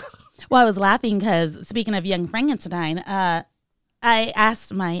 Well, I was laughing because, speaking of Young Frankenstein, I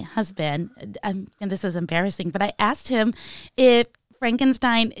asked my husband, and this is embarrassing, but I asked him if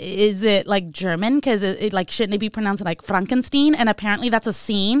Frankenstein, is it like German? Because it like, shouldn't it be pronounced like Frankenstein? And apparently that's a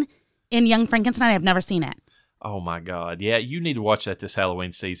scene in Young Frankenstein. I've never seen it. Oh my God. Yeah, you need to watch that this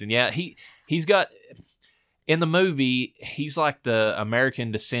Halloween season. Yeah, he's got, in the movie, he's like the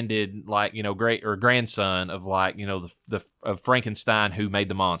American descended, like, you know, great or grandson of, like, you know, the of Frankenstein who made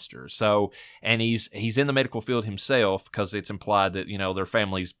the monster. So, and he's in the medical field himself because it's implied that, you know, their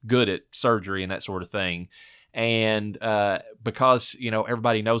family's good at surgery and that sort of thing. And because, you know,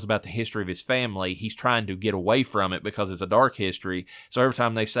 everybody knows about the history of his family, he's trying to get away from it because it's a dark history. So every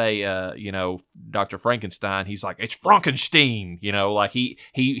time they say, you know, Dr. Frankenstein, he's like, it's Frankenstein, you know, like he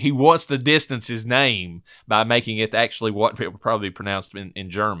wants to distance his name by making it actually what it would probably be pronounced in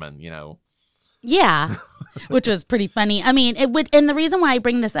German, you know. Yeah, which was pretty funny. I mean, it would, and the reason why I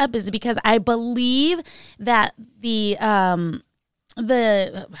bring this up is because I believe that the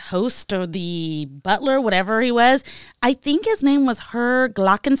host or the butler, whatever he was, I think his name was Herr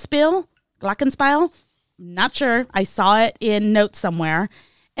Glockenspiel. Not sure. I saw it in notes somewhere.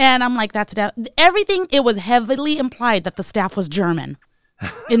 And I'm like, that's everything. It was heavily implied that the staff was German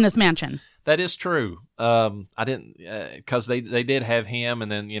in this mansion. That is true. I didn't, because they did have him, and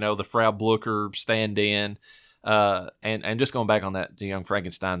then, you know, the Frau Blucher stand in. And just going back on that, the Young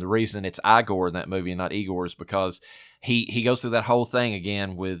Frankenstein, the reason it's Igor in that movie and not Igor is because he goes through that whole thing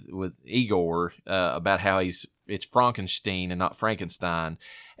again with Igor about how it's Frankenstein and not Frankenstein.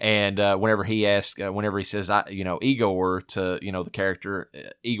 And whenever he says, you know, Igor to, you know, the character,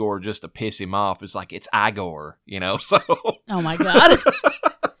 Igor, just to piss him off, it's like, it's Igor, you know, so. Oh my God.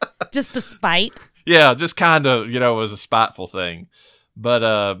 Just to spite. Yeah, just kind of, you know, as a spiteful thing. But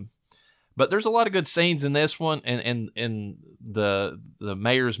there's a lot of good scenes in this one, and in the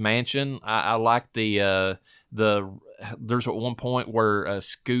mayor's mansion. I like the there's at one point where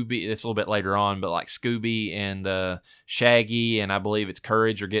Scooby, it's a little bit later on, but like Scooby and Shaggy and I believe it's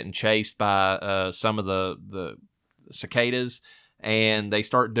Courage are getting chased by some of the cicadas, and they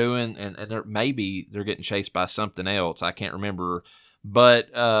start doing, and they're getting chased by something else. I can't remember. But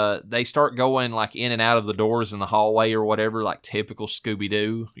they start going like in and out of the doors in the hallway or whatever, like typical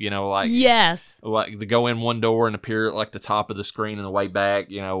Scooby-Doo, you know, like, yes, like they go in one door and appear at like the top of the screen on the way back,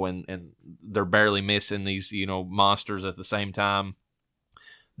 you know, and they're barely missing these, you know, monsters at the same time.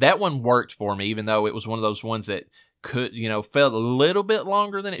 That one worked for me, even though it was one of those ones that could, you know, felt a little bit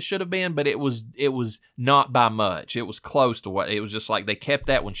longer than it should have been, but it was not by much. It was close to what it was. Just like they kept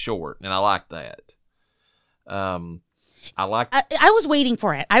that one short, and I liked that. I was waiting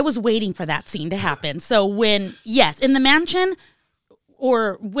for it. I was waiting for that scene to happen. So when, yes, in the mansion,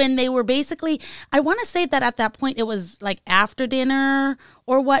 or when they were basically, I want to say that at that point it was like after dinner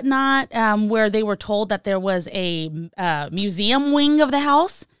or whatnot, where they were told that there was a museum wing of the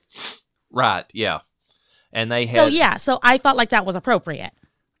house. Right. Yeah. And they had. So I felt like that was appropriate.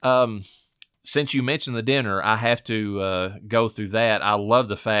 Since you mentioned the dinner, I have to go through that. I love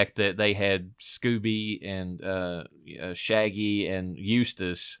the fact that they had Scooby and Shaggy and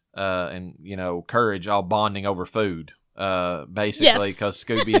Eustace and, you know, Courage all bonding over food, basically, because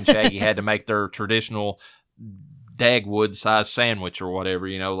Scooby and Shaggy had to make their traditional Dagwood size sandwich or whatever,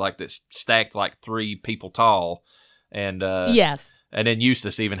 you know, like that's stacked like 3 people tall. And yes. And then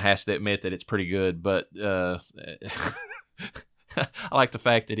Eustace even has to admit that it's pretty good, but I like the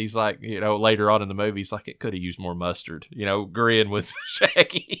fact that he's like, you know, later on in the movie, he's like, it could have used more mustard, you know, agreeing with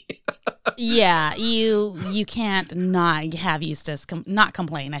Shaggy. Yeah, you can't not have Eustace not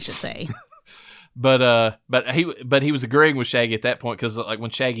complain, I should say. But he was agreeing with Shaggy at that point, because like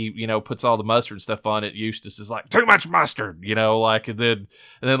when Shaggy, you know, puts all the mustard and stuff on it, Eustace is like, too much mustard, you know, like, and then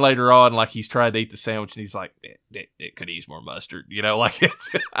later on, like he's trying to eat the sandwich and he's like, it could use more mustard, you know, like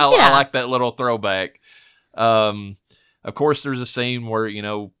I like that little throwback. Of course, there's a scene where, you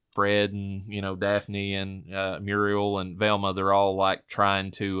know, Fred and, you know, Daphne and Muriel and Velma, they're all like trying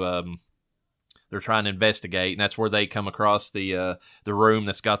to investigate, and that's where they come across the room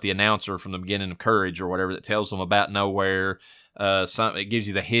that's got the announcer from the beginning of Courage or whatever that tells them about Nowhere. It gives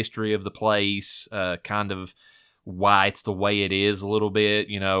you the history of the place, kind of why it's the way it is a little bit,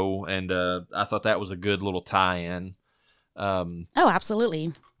 you know, and I thought that was a good little tie-in. Oh,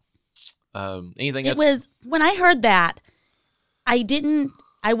 absolutely. Anything else? It was, when I heard that,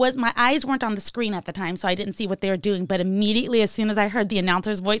 my eyes weren't on the screen at the time, so I didn't see what they were doing, but immediately as soon as I heard the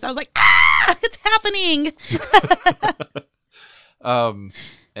announcer's voice, I was like, it's happening. And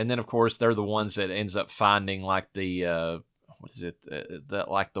then of course they're the ones that ends up finding like the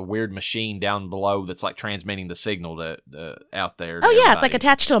like the weird machine down below that's like transmitting the signal to out there. Oh yeah, it's like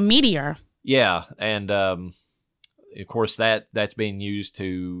attached to a meteor. Yeah, and of course that's being used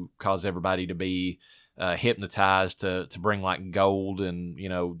to cause everybody to be hypnotized to bring like gold and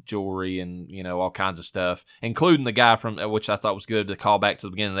jewelry and all kinds of stuff, including the guy from which I thought was good to call back to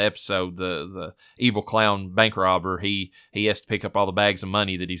the beginning of the episode, the evil clown bank robber. He has to pick up all the bags of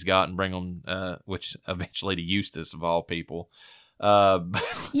money that he's got and bring them, which eventually to Eustace of all people.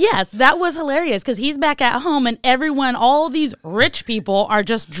 Yes, that was hilarious because he's back at home and everyone, all these rich people are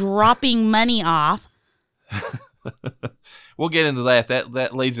just dropping money off. We'll get into that.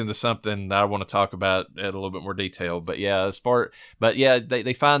 That leads into something that I want to talk about in a little bit more detail. But yeah,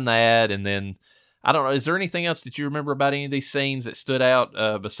 they find that, and then I don't know. Is there anything else that you remember about any of these scenes that stood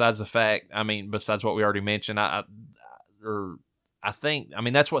out besides the fact? I mean, besides what we already mentioned, I think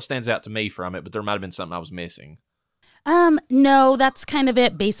that's what stands out to me from it. But there might have been something I was missing. No, that's kind of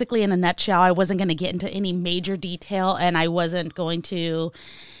it. Basically, in a nutshell, I wasn't going to get into any major detail, and I wasn't going to.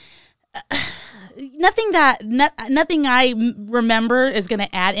 Nothing I remember is going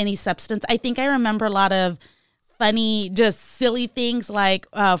to add any substance. I think I remember a lot of funny, just silly things like,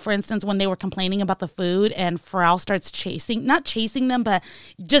 for instance, when they were complaining about the food and Frau starts not chasing them, but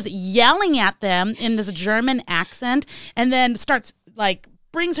just yelling at them in this German accent and then starts like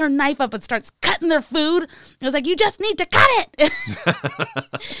brings her knife up and starts cutting their food. I was like, you just need to cut it.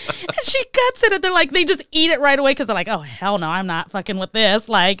 And she cuts it and they're like, they just eat it right away because they're like, oh, hell no, I'm not fucking with this.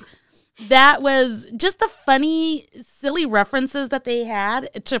 Like, that was just the funny, silly references that they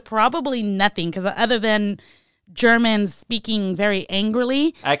had to probably nothing because other than Germans speaking very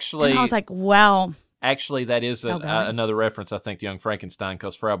angrily. Actually, and I was like, wow. Actually, that is another reference, I think, to Young Frankenstein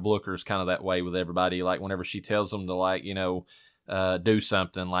because Frau Blucher is kind of that way with everybody. Like, whenever she tells them to, like, do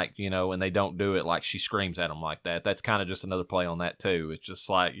something, like, and they don't do it, like, she screams at them like that. That's kind of just another play on that, too. It's just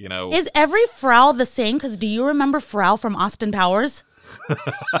like, Is every Frau the same? Because do you remember Frau from Austin Powers?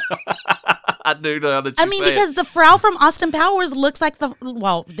 I do know that you say because the Frau from Austin Powers looks like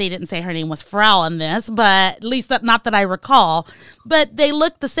they didn't say her name was Frau in this, but at least not that I recall, but they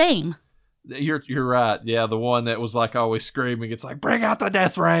look the same. You're right. Yeah, the one that was like always screaming, it's like, bring out the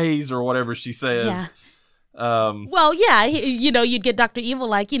death rays or whatever she says. Yeah. Well, yeah, you'd get Dr. Evil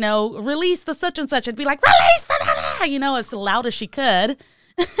like, release the such and such and be like, release the, as loud as she could.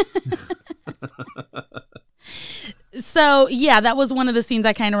 So, yeah, that was one of the scenes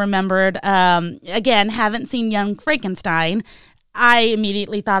I kind of remembered. Again, haven't seen Young Frankenstein. I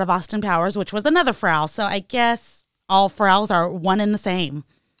immediately thought of Austin Powers, which was another Frau. So I guess all Fraus are one and the same.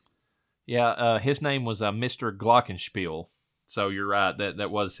 Yeah, his name was Mr. Glockenspiel. So you're right.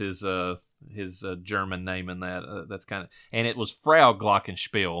 That was his German name in that. That's kind of, and it was Frau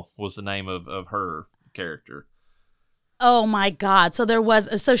Glockenspiel was the name of her character. Oh my God! So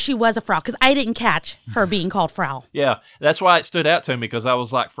she was a Frau because I didn't catch her being called Frau. Yeah, that's why it stood out to me because I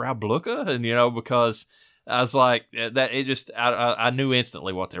was like Frau Blucher, and because I was like that. It just I knew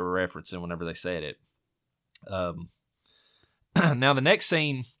instantly what they were referencing whenever they said it. Now the next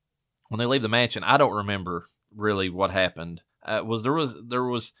scene when they leave the mansion, I don't remember really what happened. There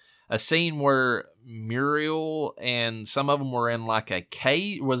was a scene where Muriel and some of them were in like a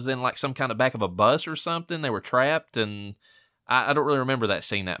cage, was in like some kind of back of a bus or something. They were trapped, and I don't really remember that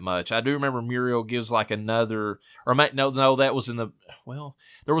scene that much. I do remember Muriel gives like another, or no, that was in the,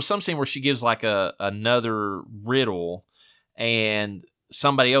 there was some scene where she gives like another riddle, and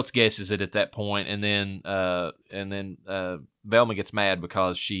somebody else guesses it at that point, and then Velma gets mad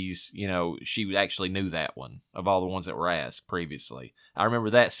because she actually knew that one of all the ones that were asked previously. I remember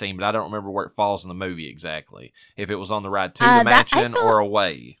that scene, but I don't remember where it falls in the movie exactly. If it was on the ride to the mansion or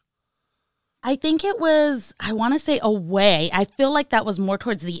away. I think it was, I want to say away. I feel like that was more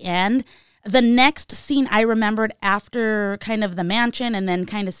towards the end. The next scene I remembered after kind of the mansion and then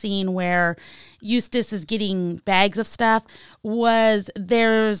kind of seeing where Eustace is getting bags of stuff was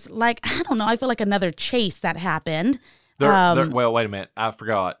there's like, I don't know, I feel like another chase that happened. Well, wait a minute. I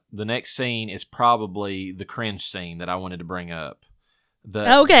forgot. The next scene is probably the cringe scene that I wanted to bring up.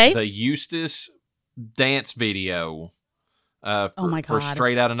 The Eustace dance video for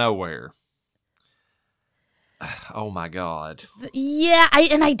Straight Outta Nowhere. Oh my God. Yeah,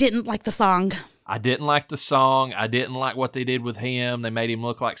 I didn't like the song. I didn't like the song. I didn't like what they did with him. They made him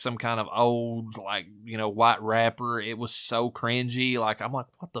look like some kind of old, white rapper. It was so cringy. I'm like,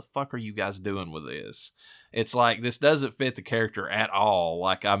 what the fuck are you guys doing with this? It's like, this doesn't fit the character at all.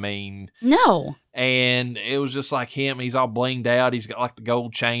 No. And it was just like him. He's all blinged out. He's got like the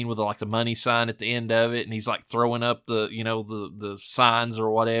gold chain with the money sign at the end of it. And he's like throwing up the signs or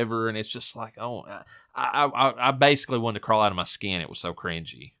whatever. And it's just like, oh, I basically wanted to crawl out of my skin. It was so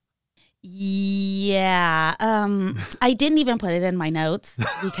cringy. Yeah. I didn't even put it in my notes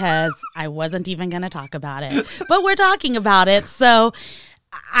because I wasn't even going to talk about it. But we're talking about it. So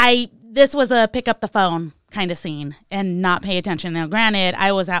this was a pick up the phone kind of scene and not pay attention. Now, granted,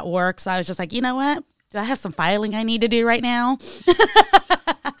 I was at work, so I was just like, you know what? Do I have some filing I need to do right now?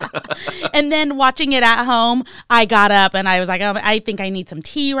 And then watching it at home, I got up and I was like, I think I need some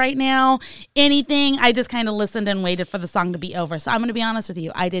tea right now. Anything. I just kind of listened and waited for the song to be over. So I'm going to be honest with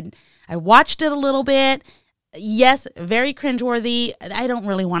you. I watched it a little bit. Yes, very cringeworthy. I don't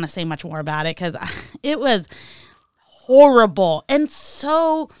really want to say much more about it because it was horrible. And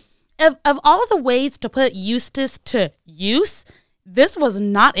so of all of the ways to put Eustace to use, this was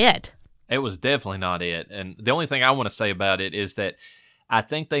not it. It was definitely not it. And the only thing I want to say about it is that I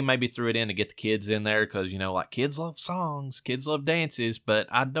think they maybe threw it in to get the kids in there because, like kids love songs, kids love dances, but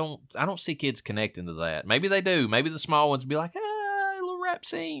I don't see kids connecting to that. Maybe they do. Maybe the small ones be like, a little rap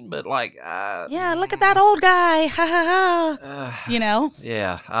scene, but yeah, look at that old guy. Ha ha ha.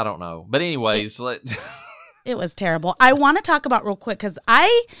 Yeah, I don't know. But anyways, it was terrible. I want to talk about real quick because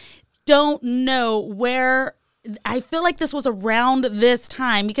I don't know where. I feel like this was around this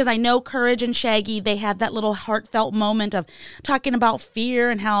time because I know Courage and Shaggy, they had that little heartfelt moment of talking about fear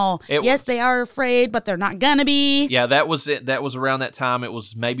and how, they are afraid, but they're not going to be. Yeah, that was it. That was around that time. It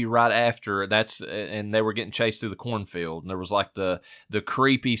was maybe right after and they were getting chased through the cornfield. And there was like the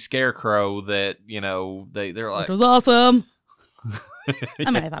creepy scarecrow that, they're like. It was awesome. I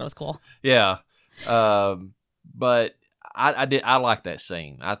thought it was cool. Yeah. But I like that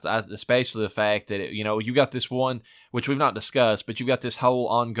scene. I especially the fact that you got this one which we've not discussed, but you got this whole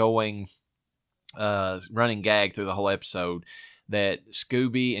ongoing running gag through the whole episode that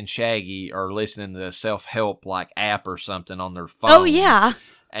Scooby and Shaggy are listening to a self-help like app or something on their phone. Oh yeah.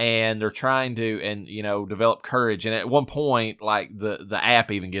 And they're trying to develop courage. And at one point, like the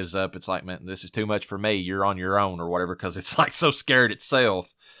app even gives up. It's like, man, this is too much for me. You're on your own or whatever because it's like so scared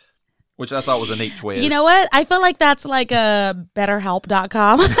itself. Which I thought was a neat twist. You know what? I feel like that's like a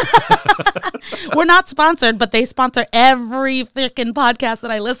BetterHelp.com. We're not sponsored, but they sponsor every freaking podcast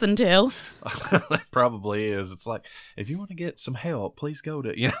that I listen to. It probably is. It's like, if you want to get some help, please go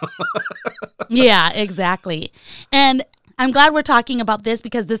to, Yeah, exactly. And I'm glad we're talking about this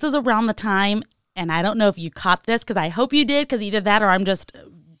because this is around the time, and I don't know if you caught this because I hope you did because either that or I'm just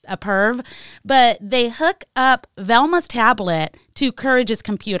a perv, but they hook up Velma's tablet to Courage's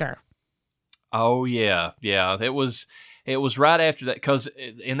computer. Oh yeah. It was right after that because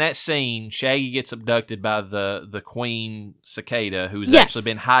in that scene, Shaggy gets abducted by the Queen Cicada, who's actually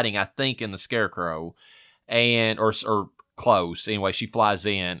been hiding, I think, in the Scarecrow, or close. Anyway, she flies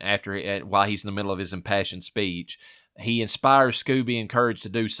in while he's in the middle of his impassioned speech. He inspires Scooby and Courage to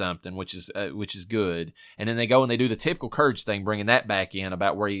do something, which is good. And then they go and they do the typical Courage thing, bringing that back in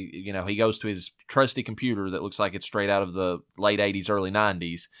about where he goes to his trusty computer that looks like it's straight out of the late 80s, early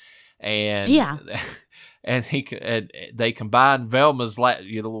 90s. And and they combine Velma's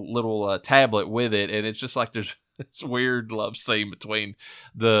little tablet with it, and it's just like there's this weird love scene between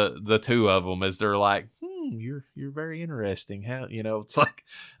the two of them as they're like, you're very interesting. How it's like,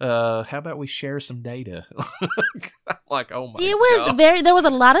 how about we share some data? Like, oh my! It was God. there was a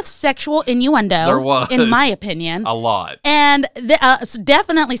lot of sexual innuendo. There was, in my opinion, a lot, and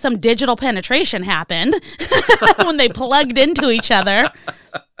definitely some digital penetration happened when they plugged into each other.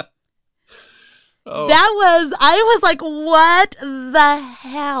 Oh. I was like, what the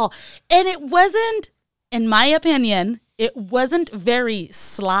hell? And it wasn't, in my opinion, it wasn't very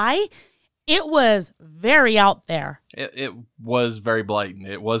sly. It was very out there. It was very blatant.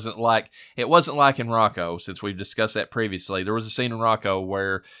 It wasn't like in Rocco, since we've discussed that previously. There was a scene in Rocco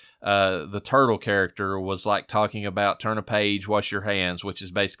where the turtle character was like talking about turn a page, wash your hands, which is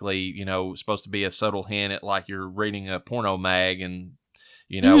basically, supposed to be a subtle hint at like you're reading a porno mag and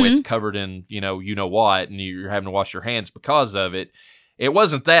it's covered in, what, and you're having to wash your hands because of it. It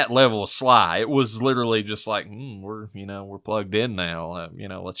wasn't that level of sly. It was literally just like, we're plugged in now.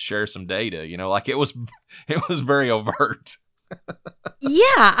 Let's share some data. Like it was very overt.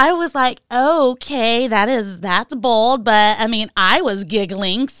 Yeah, I was like, okay, that's bold, but I was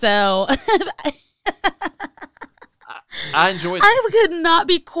giggling, so I enjoyed. I could not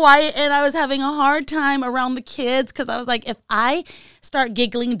be quiet, and I was having a hard time around the kids because I was like, if I start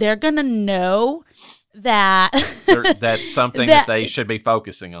giggling, they're gonna know that that's something that they should be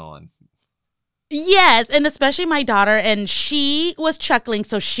focusing on. Yes, and especially my daughter, and she was chuckling,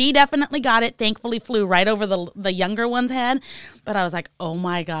 so she definitely got it. Thankfully, flew right over the younger one's head. But I was like, "Oh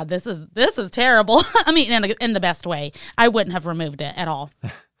my God, this is terrible." In the best way. I wouldn't have removed it at all.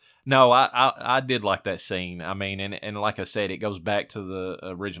 No, I did like that scene. And like I said, it goes back to the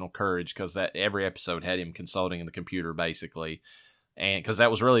original Courage because that every episode had him consulting in the computer basically. and because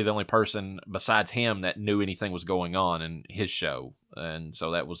that was really the only person besides him that knew anything was going on in his show, and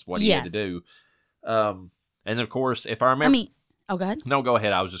so that was what he had to do. And of course, if I remember, go ahead. No, go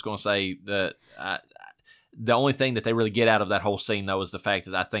ahead. I was just going to say that the only thing that they really get out of that whole scene, though, is the fact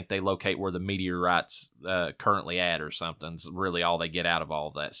that I think they locate where the meteorite's currently at or something. It's really all they get out of all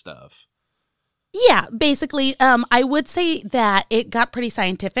of that stuff. Yeah, basically, I would say that it got pretty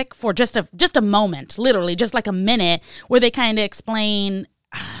scientific for just a moment, literally, just like a minute, where they kind of explain.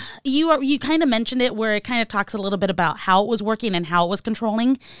 You kind of mentioned it, where it kind of talks a little bit about how it was working and how it was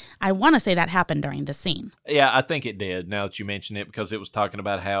controlling. I want to say that happened during the scene. Yeah, I think it did. Now that you mention it, because it was talking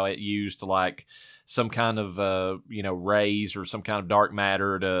about how it used like some kind of rays or some kind of dark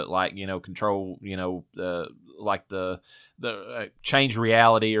matter to control like the change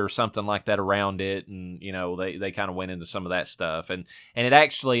reality or something like that around it, and they kind of went into some of that stuff, and it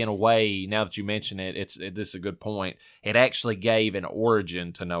actually, in a way, now that you mention it, this is a good point. It actually gave an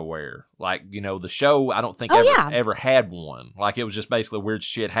origin to Nowhere. Like the show, I don't think ever had one. Like it was just basically weird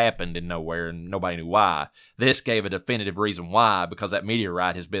shit happened in Nowhere and nobody knew why. This gave a definitive reason why, because that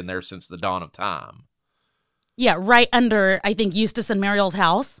meteorite has been there since the dawn of time. Yeah, right under, I think, Eustace and Muriel's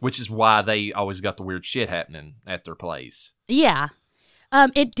house. Which is why they always got the weird shit happening at their place. Yeah.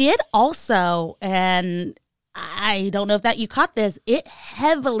 It did also, and I don't know if that you caught this, it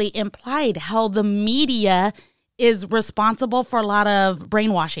heavily implied how the media is responsible for a lot of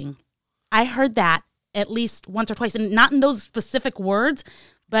brainwashing. I heard that at least once or twice, and not in those specific words,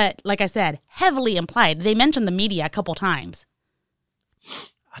 but like I said, heavily implied. They mentioned the media a couple times.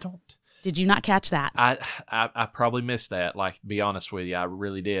 Did you not catch that? I probably missed that. Like, to be honest with you, I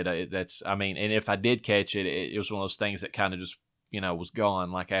really did. And if I did catch it, it was one of those things that kind of just, was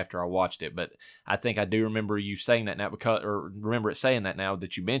gone, like, after I watched it. But I think I do remember you saying that now, remember it saying that now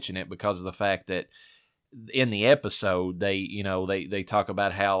that you mention it, because of the fact that in the episode, they talk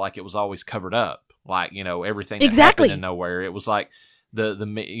about how, like, it was always covered up. Like, everything that happened in Nowhere. It was like the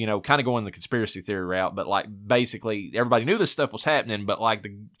kind of going the conspiracy theory route, but, like, basically everybody knew this stuff was happening, but, like,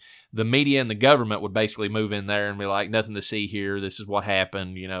 the media and the government would basically move in there and be like, nothing to see here. This is what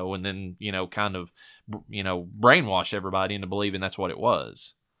happened, and then, kind of, brainwash everybody into believing that's what it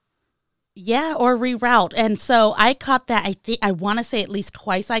was. Yeah, or reroute. And so I caught that. I want to say at least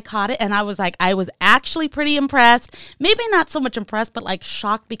twice I caught it. And I was like, I was actually pretty impressed. Maybe not so much impressed, but like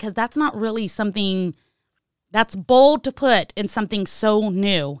shocked, because that's not really something that's bold to put in something so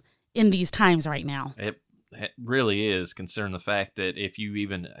new in these times right now. It really is, considering the fact that if you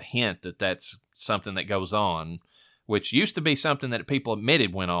even hint that that's something that goes on, which used to be something that people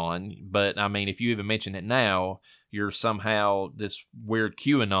admitted went on, but I mean, if you even mention it now, you're somehow this weird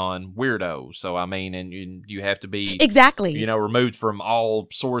QAnon weirdo. So, I mean, and you have to be exactly, removed from all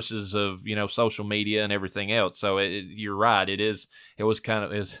sources of, social media and everything else. So you're right. It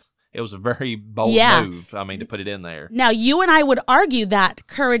was a very bold move, to put it in there. Now, you and I would argue that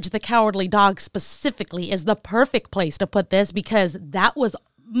Courage the Cowardly Dog specifically is the perfect place to put this, because that was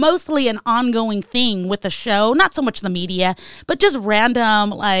mostly an ongoing thing with the show. Not so much the media, but just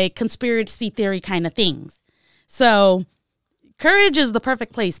random, like, conspiracy theory kind of things. So Courage is the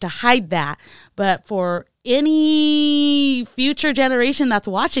perfect place to hide that. But for any future generation that's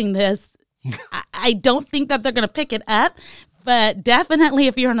watching this, I don't think that they're going to pick it up. But definitely,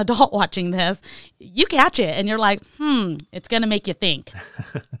 if you're an adult watching this, you catch it and you're like, it's going to make you think.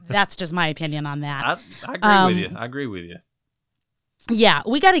 That's just my opinion on that. I agree with you. Yeah,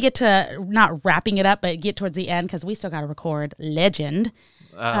 we got to get to not wrapping it up, but get towards the end, because we still got to record Legend.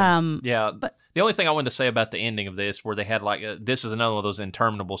 But the only thing I wanted to say about the ending of this, where they had this is another one of those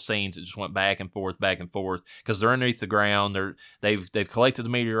interminable scenes that just went back and forth, because they're underneath the ground. They've collected the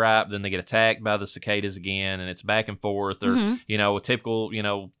meteorite, then they get attacked by the cicadas again, and it's back and forth. Or a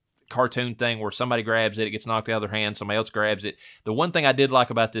typical cartoon thing where somebody grabs it, it gets knocked out of their hand, somebody else grabs it. The one thing I did like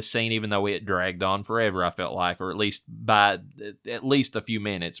about this scene, even though it dragged on forever, I felt like, or at least by at least a few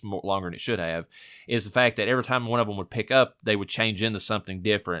minutes more longer than it should have, is the fact that every time one of them would pick up, they would change into something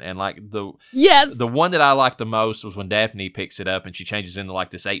different. And like the one that I liked the most was when Daphne picks it up and she changes into like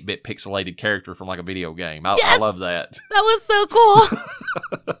this 8-bit pixelated character from like a video game. I love that. That was so cool.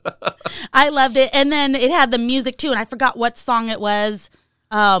 I loved it. And then it had the music too, and I forgot what song it was.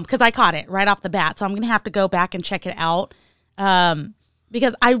 Because I caught it right off the bat. So I'm going to have to go back and check it out.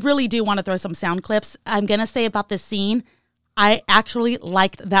 Because I really do want to throw some sound clips. I'm going to say about this scene, I actually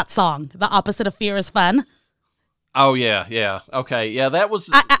liked that song. The Opposite of Fear is Fun. Oh, yeah. Okay, yeah, that was...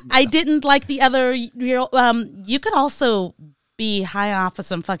 I didn't like the other... you could also be high off of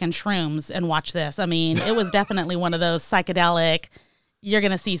some fucking shrooms and watch this. I mean, it was definitely one of those psychedelic... you're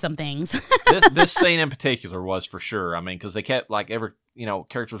going to see some things. This scene in particular was for sure. I mean, because they kept like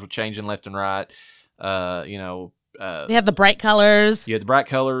characters were changing left and right. They have the bright colors. You had the bright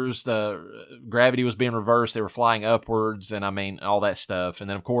colors. The gravity was being reversed. They were flying upwards, and I mean all that stuff. And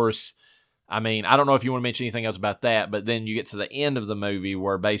then of course, I mean, I don't know if you want to mention anything else about that, but then you get to the end of the movie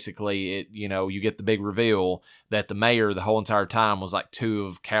where basically you get the big reveal that the mayor the whole entire time was like two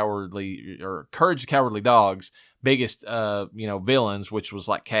of Courage the Cowardly Dog's biggest villains, which was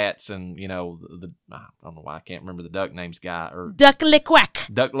like Cats and I don't know why I can't remember the duck names guy or Duck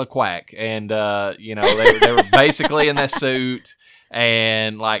LeQuack. Duck LeQuack, and they were basically in that suit.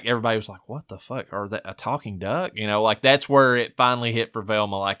 And like everybody was like, "What the fuck? Are that a talking duck?" Like that's where it finally hit for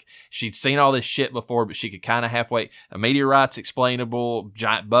Velma. Like she'd seen all this shit before, but she could kind of halfway. A meteorite's explainable,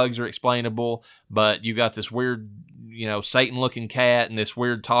 giant bugs are explainable, but you got this weird, Satan-looking cat and this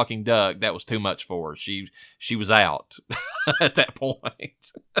weird talking duck. That was too much for her. She was out at that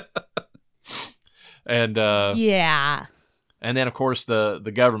point. And yeah. And then of course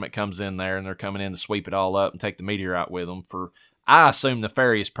the government comes in there and they're coming in to sweep it all up and take the meteorite with them for, I assume,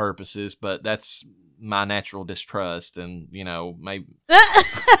 nefarious purposes, but that's my natural distrust, and maybe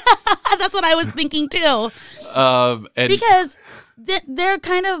that's what I was thinking too. Because they're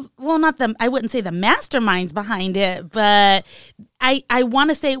kind of not them. I wouldn't say the masterminds behind it, but I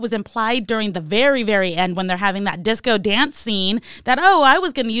want to say it was implied during the very, very end when they're having that disco dance scene that I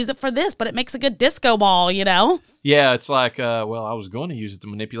was going to use it for this, but it makes a good disco ball, Yeah, it's like, I was going to use it to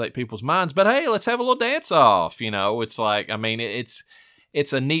manipulate people's minds, but hey, let's have a little dance off. It's like, I mean, it's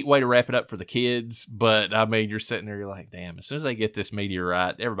a neat way to wrap it up for the kids, but I mean, you're sitting there, you're like, damn, as soon as they get this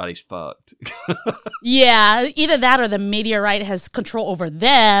meteorite, everybody's fucked. Yeah, either that or the meteorite has control over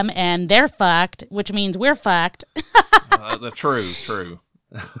them and they're fucked, which means we're fucked. True.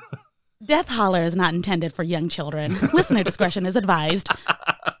 Death Holler is not intended for young children. Listener discretion is advised.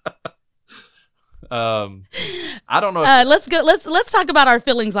 I don't know. Let's go. Let's talk about our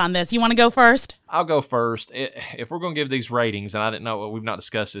feelings on this. You want to go first? I'll go first. If we're going to give these ratings, and I didn't know, we've not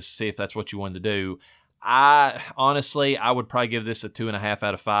discussed this to see if that's what you wanted to do. I would probably give this a 2.5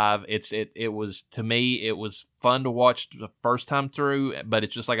 out of 5. It was, to me, it was fun to watch the first time through, but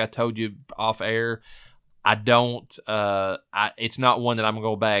it's just like I told you off air. It's not one that I'm going to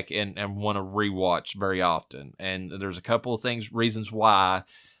go back and want to rewatch very often. And there's a couple of reasons why.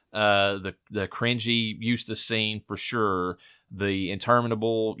 The cringy Eustace scene for sure, the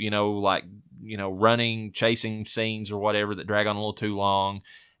interminable, running, chasing scenes or whatever that drag on a little too long.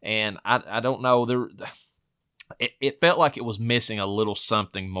 And I don't know, it felt like it was missing a little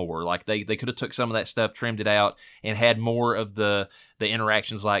something more. Like they could have took some of that stuff, trimmed it out, and had more of the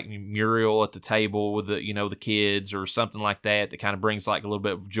interactions like Muriel at the table with the kids or something like that kind of brings like a little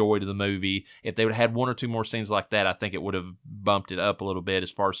bit of joy to the movie. If they would have had one or two more scenes like that, I think it would have bumped it up a little bit as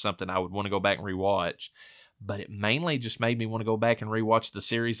far as something I would want to go back and rewatch. But it mainly just made me want to go back and rewatch the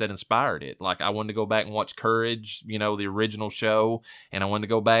series that inspired it. Like I wanted to go back and watch Courage, the original show, and I wanted to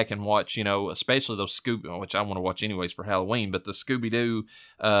go back and watch, especially those which I want to watch anyways for Halloween, but the Scooby-Doo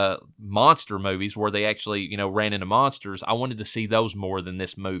monster movies where they actually, ran into monsters. I wanted to see those more than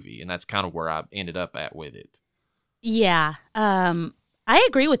this movie, and that's kind of where I ended up at with it. Yeah, I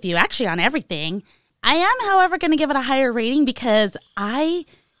agree with you actually on everything. I am, however, going to give it a higher rating because I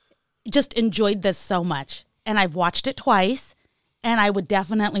just enjoyed this so much. And I've watched it twice, and I would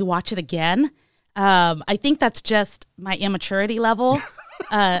definitely watch it again. I think that's just my immaturity level.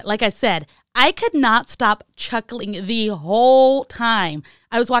 Like I said, I could not stop chuckling the whole time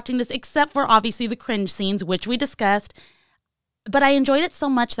I was watching this, except for obviously the cringe scenes, which we discussed. But I enjoyed it so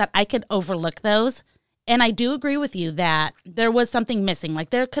much that I could overlook those. And I do agree with you that there was something missing. Like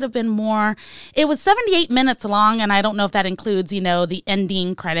there could have been more. It was 78 minutes long, and I don't know if that includes, the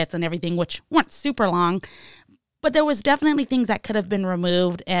ending credits and everything, which weren't super long. But there was definitely things that could have been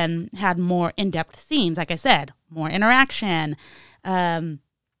removed and had more in-depth scenes. Like I said, more interaction. Could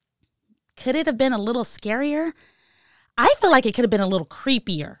it have been a little scarier? I feel like it could have been a little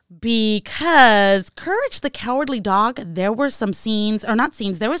creepier because Courage the Cowardly Dog, there were some scenes, or not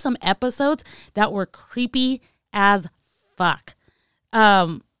scenes, there were some episodes that were creepy as fuck.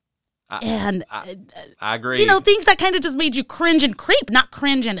 I agree. Things that kind of just made you cringe and creep, not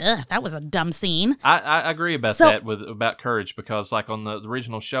cringe and, that was a dumb scene. I agree about that about Courage because like on the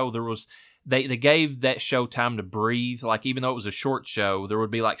original show, there was, they gave that show time to breathe. Like even though it was a short show, there would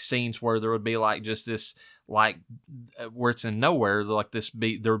be like scenes where there would be like just this, like where it's in nowhere, like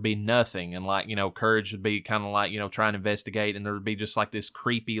there would be nothing, and like Courage would be kind of like trying to investigate, and there would be just like this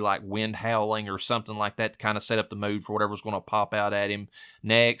creepy like wind howling or something like that to kind of set up the mood for whatever's going to pop out at him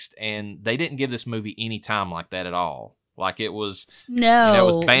next. And they didn't give this movie any time like that at all. Like it was, No,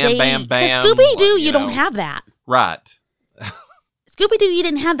 it was bam, bam, bam. Scooby Doo, like, you don't have that. Right. Scooby Doo, you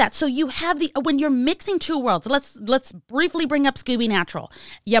didn't have that. So you have when you're mixing two worlds. Let's briefly bring up Scooby Natural.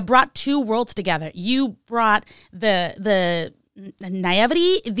 You brought two worlds together. You brought the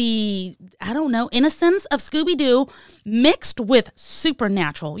naivety, innocence of Scooby Doo mixed with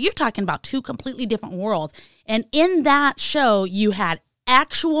supernatural. You're talking about two completely different worlds. And in that show, you had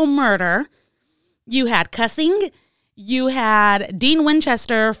actual murder, you had cussing, you had Dean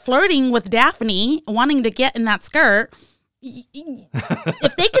Winchester flirting with Daphne, wanting to get in that skirt.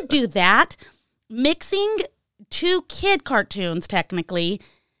 If they could do that, mixing two kid cartoons, technically,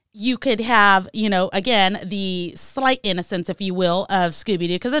 you could have, again, the slight innocence, if you will, of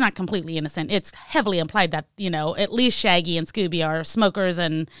Scooby-Doo, because they're not completely innocent. It's heavily implied that, at least Shaggy and Scooby are smokers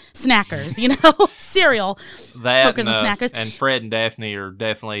and snackers, cereal smokers and snackers. And Fred and Daphne are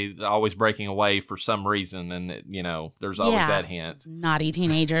definitely always breaking away for some reason, and, there's always that hint. Naughty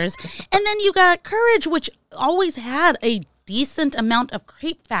teenagers. And then you got Courage, which always had a decent amount of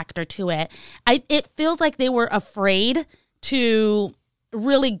creep factor to it. It feels like they were afraid to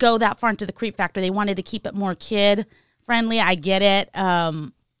really go that far into the creep factor. They wanted to keep it more kid friendly. I get it.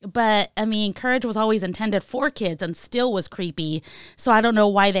 But I mean, Courage was always intended for kids and still was creepy. So I don't know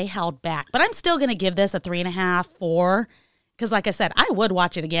why they held back, but I'm still going to give this a 3.5, 4. Because like I said, I would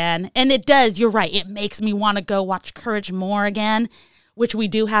watch it again. And it does. You're right. It makes me want to go watch Courage more again, which we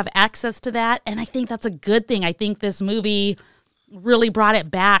do have access to that. And I think that's a good thing. I think this movie really brought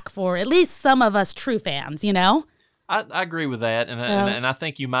it back for at least some of us true fans, I agree with that, and I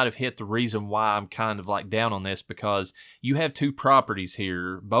think you might have hit the reason why I'm kind of like down on this, because you have two properties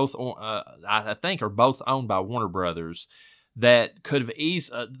here, both I think are both owned by Warner Brothers, that could have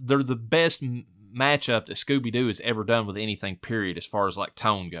they're the best matchup that Scooby-Doo has ever done with anything, period, as far as like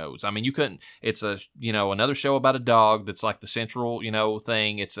tone goes. I mean, you couldn't. It's a another show about a dog that's like the central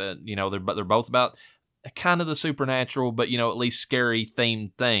thing. It's a they're both about kind of the supernatural, but at least scary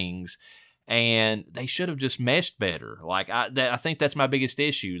themed things. And they should have just meshed better. Like I think that's my biggest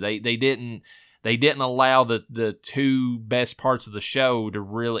issue. They didn't allow the two best parts of the show to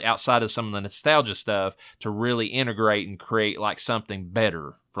really, outside of some of the nostalgia stuff, to really integrate and create like something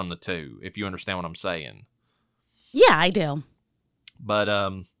better from the two. If you understand what I'm saying. Yeah, I do. But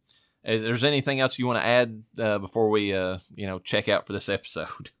is there anything else you want to add before we check out for this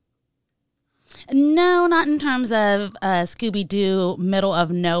episode? No, not in terms of Scooby-Doo, middle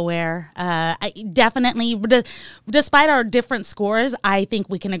of nowhere. I definitely, despite our different scores, I think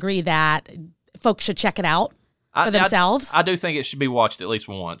we can agree that folks should check it out for themselves. I do think it should be watched at least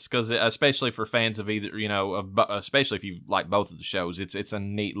once, because especially for fans of either, especially if you like both of the shows, it's a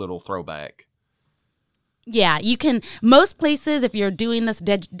neat little throwback. Yeah, you can. Most places, if you're doing this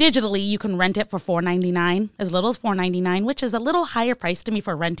digitally, you can rent it for $4.99, as little as $4.99, which is a little higher price to me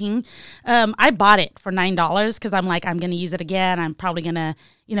for renting. I bought it for $9 because I'm like, I'm going to use it again. I'm probably going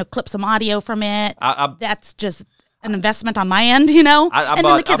to, clip some audio from it. That's just an investment on my end, I and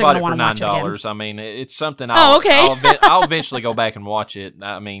then the kids are going to want to watch it again. $9. I mean, it's something. Okay. I'll eventually go back and watch it.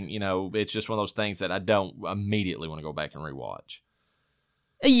 I mean, it's just one of those things that I don't immediately want to go back and rewatch.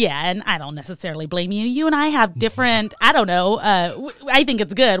 Yeah, and I don't necessarily blame you. You and I have different, I don't know, I think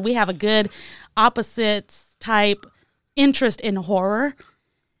it's good. We have a good opposites type interest in horror.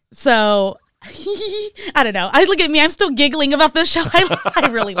 So, I don't know. Look at me, I'm still giggling about this show. I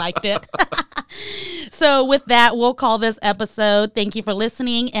really liked it. So with that, we'll call this episode. Thank you for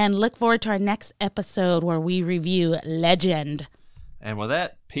listening, and look forward to our next episode where we review Legend. And with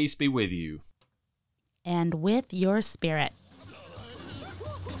that, peace be with you. And with your spirit.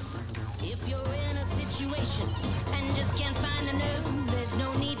 If you're in a situation and just can't find the nerve, there's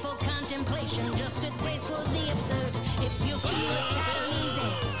no need for contemplation, just a taste for the absurd. If you feel tired easy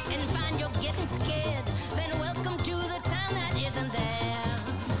and find you're getting scared, then welcome to the town that isn't there.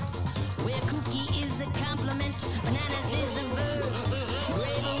 Where kooky is a compliment, bananas is a verb.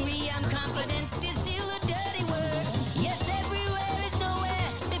 Bravery, I'm confident, is still a dirty word. Yes, everywhere is nowhere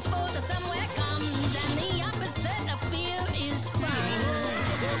before the somewhere comes, and the opposite of fear is fun.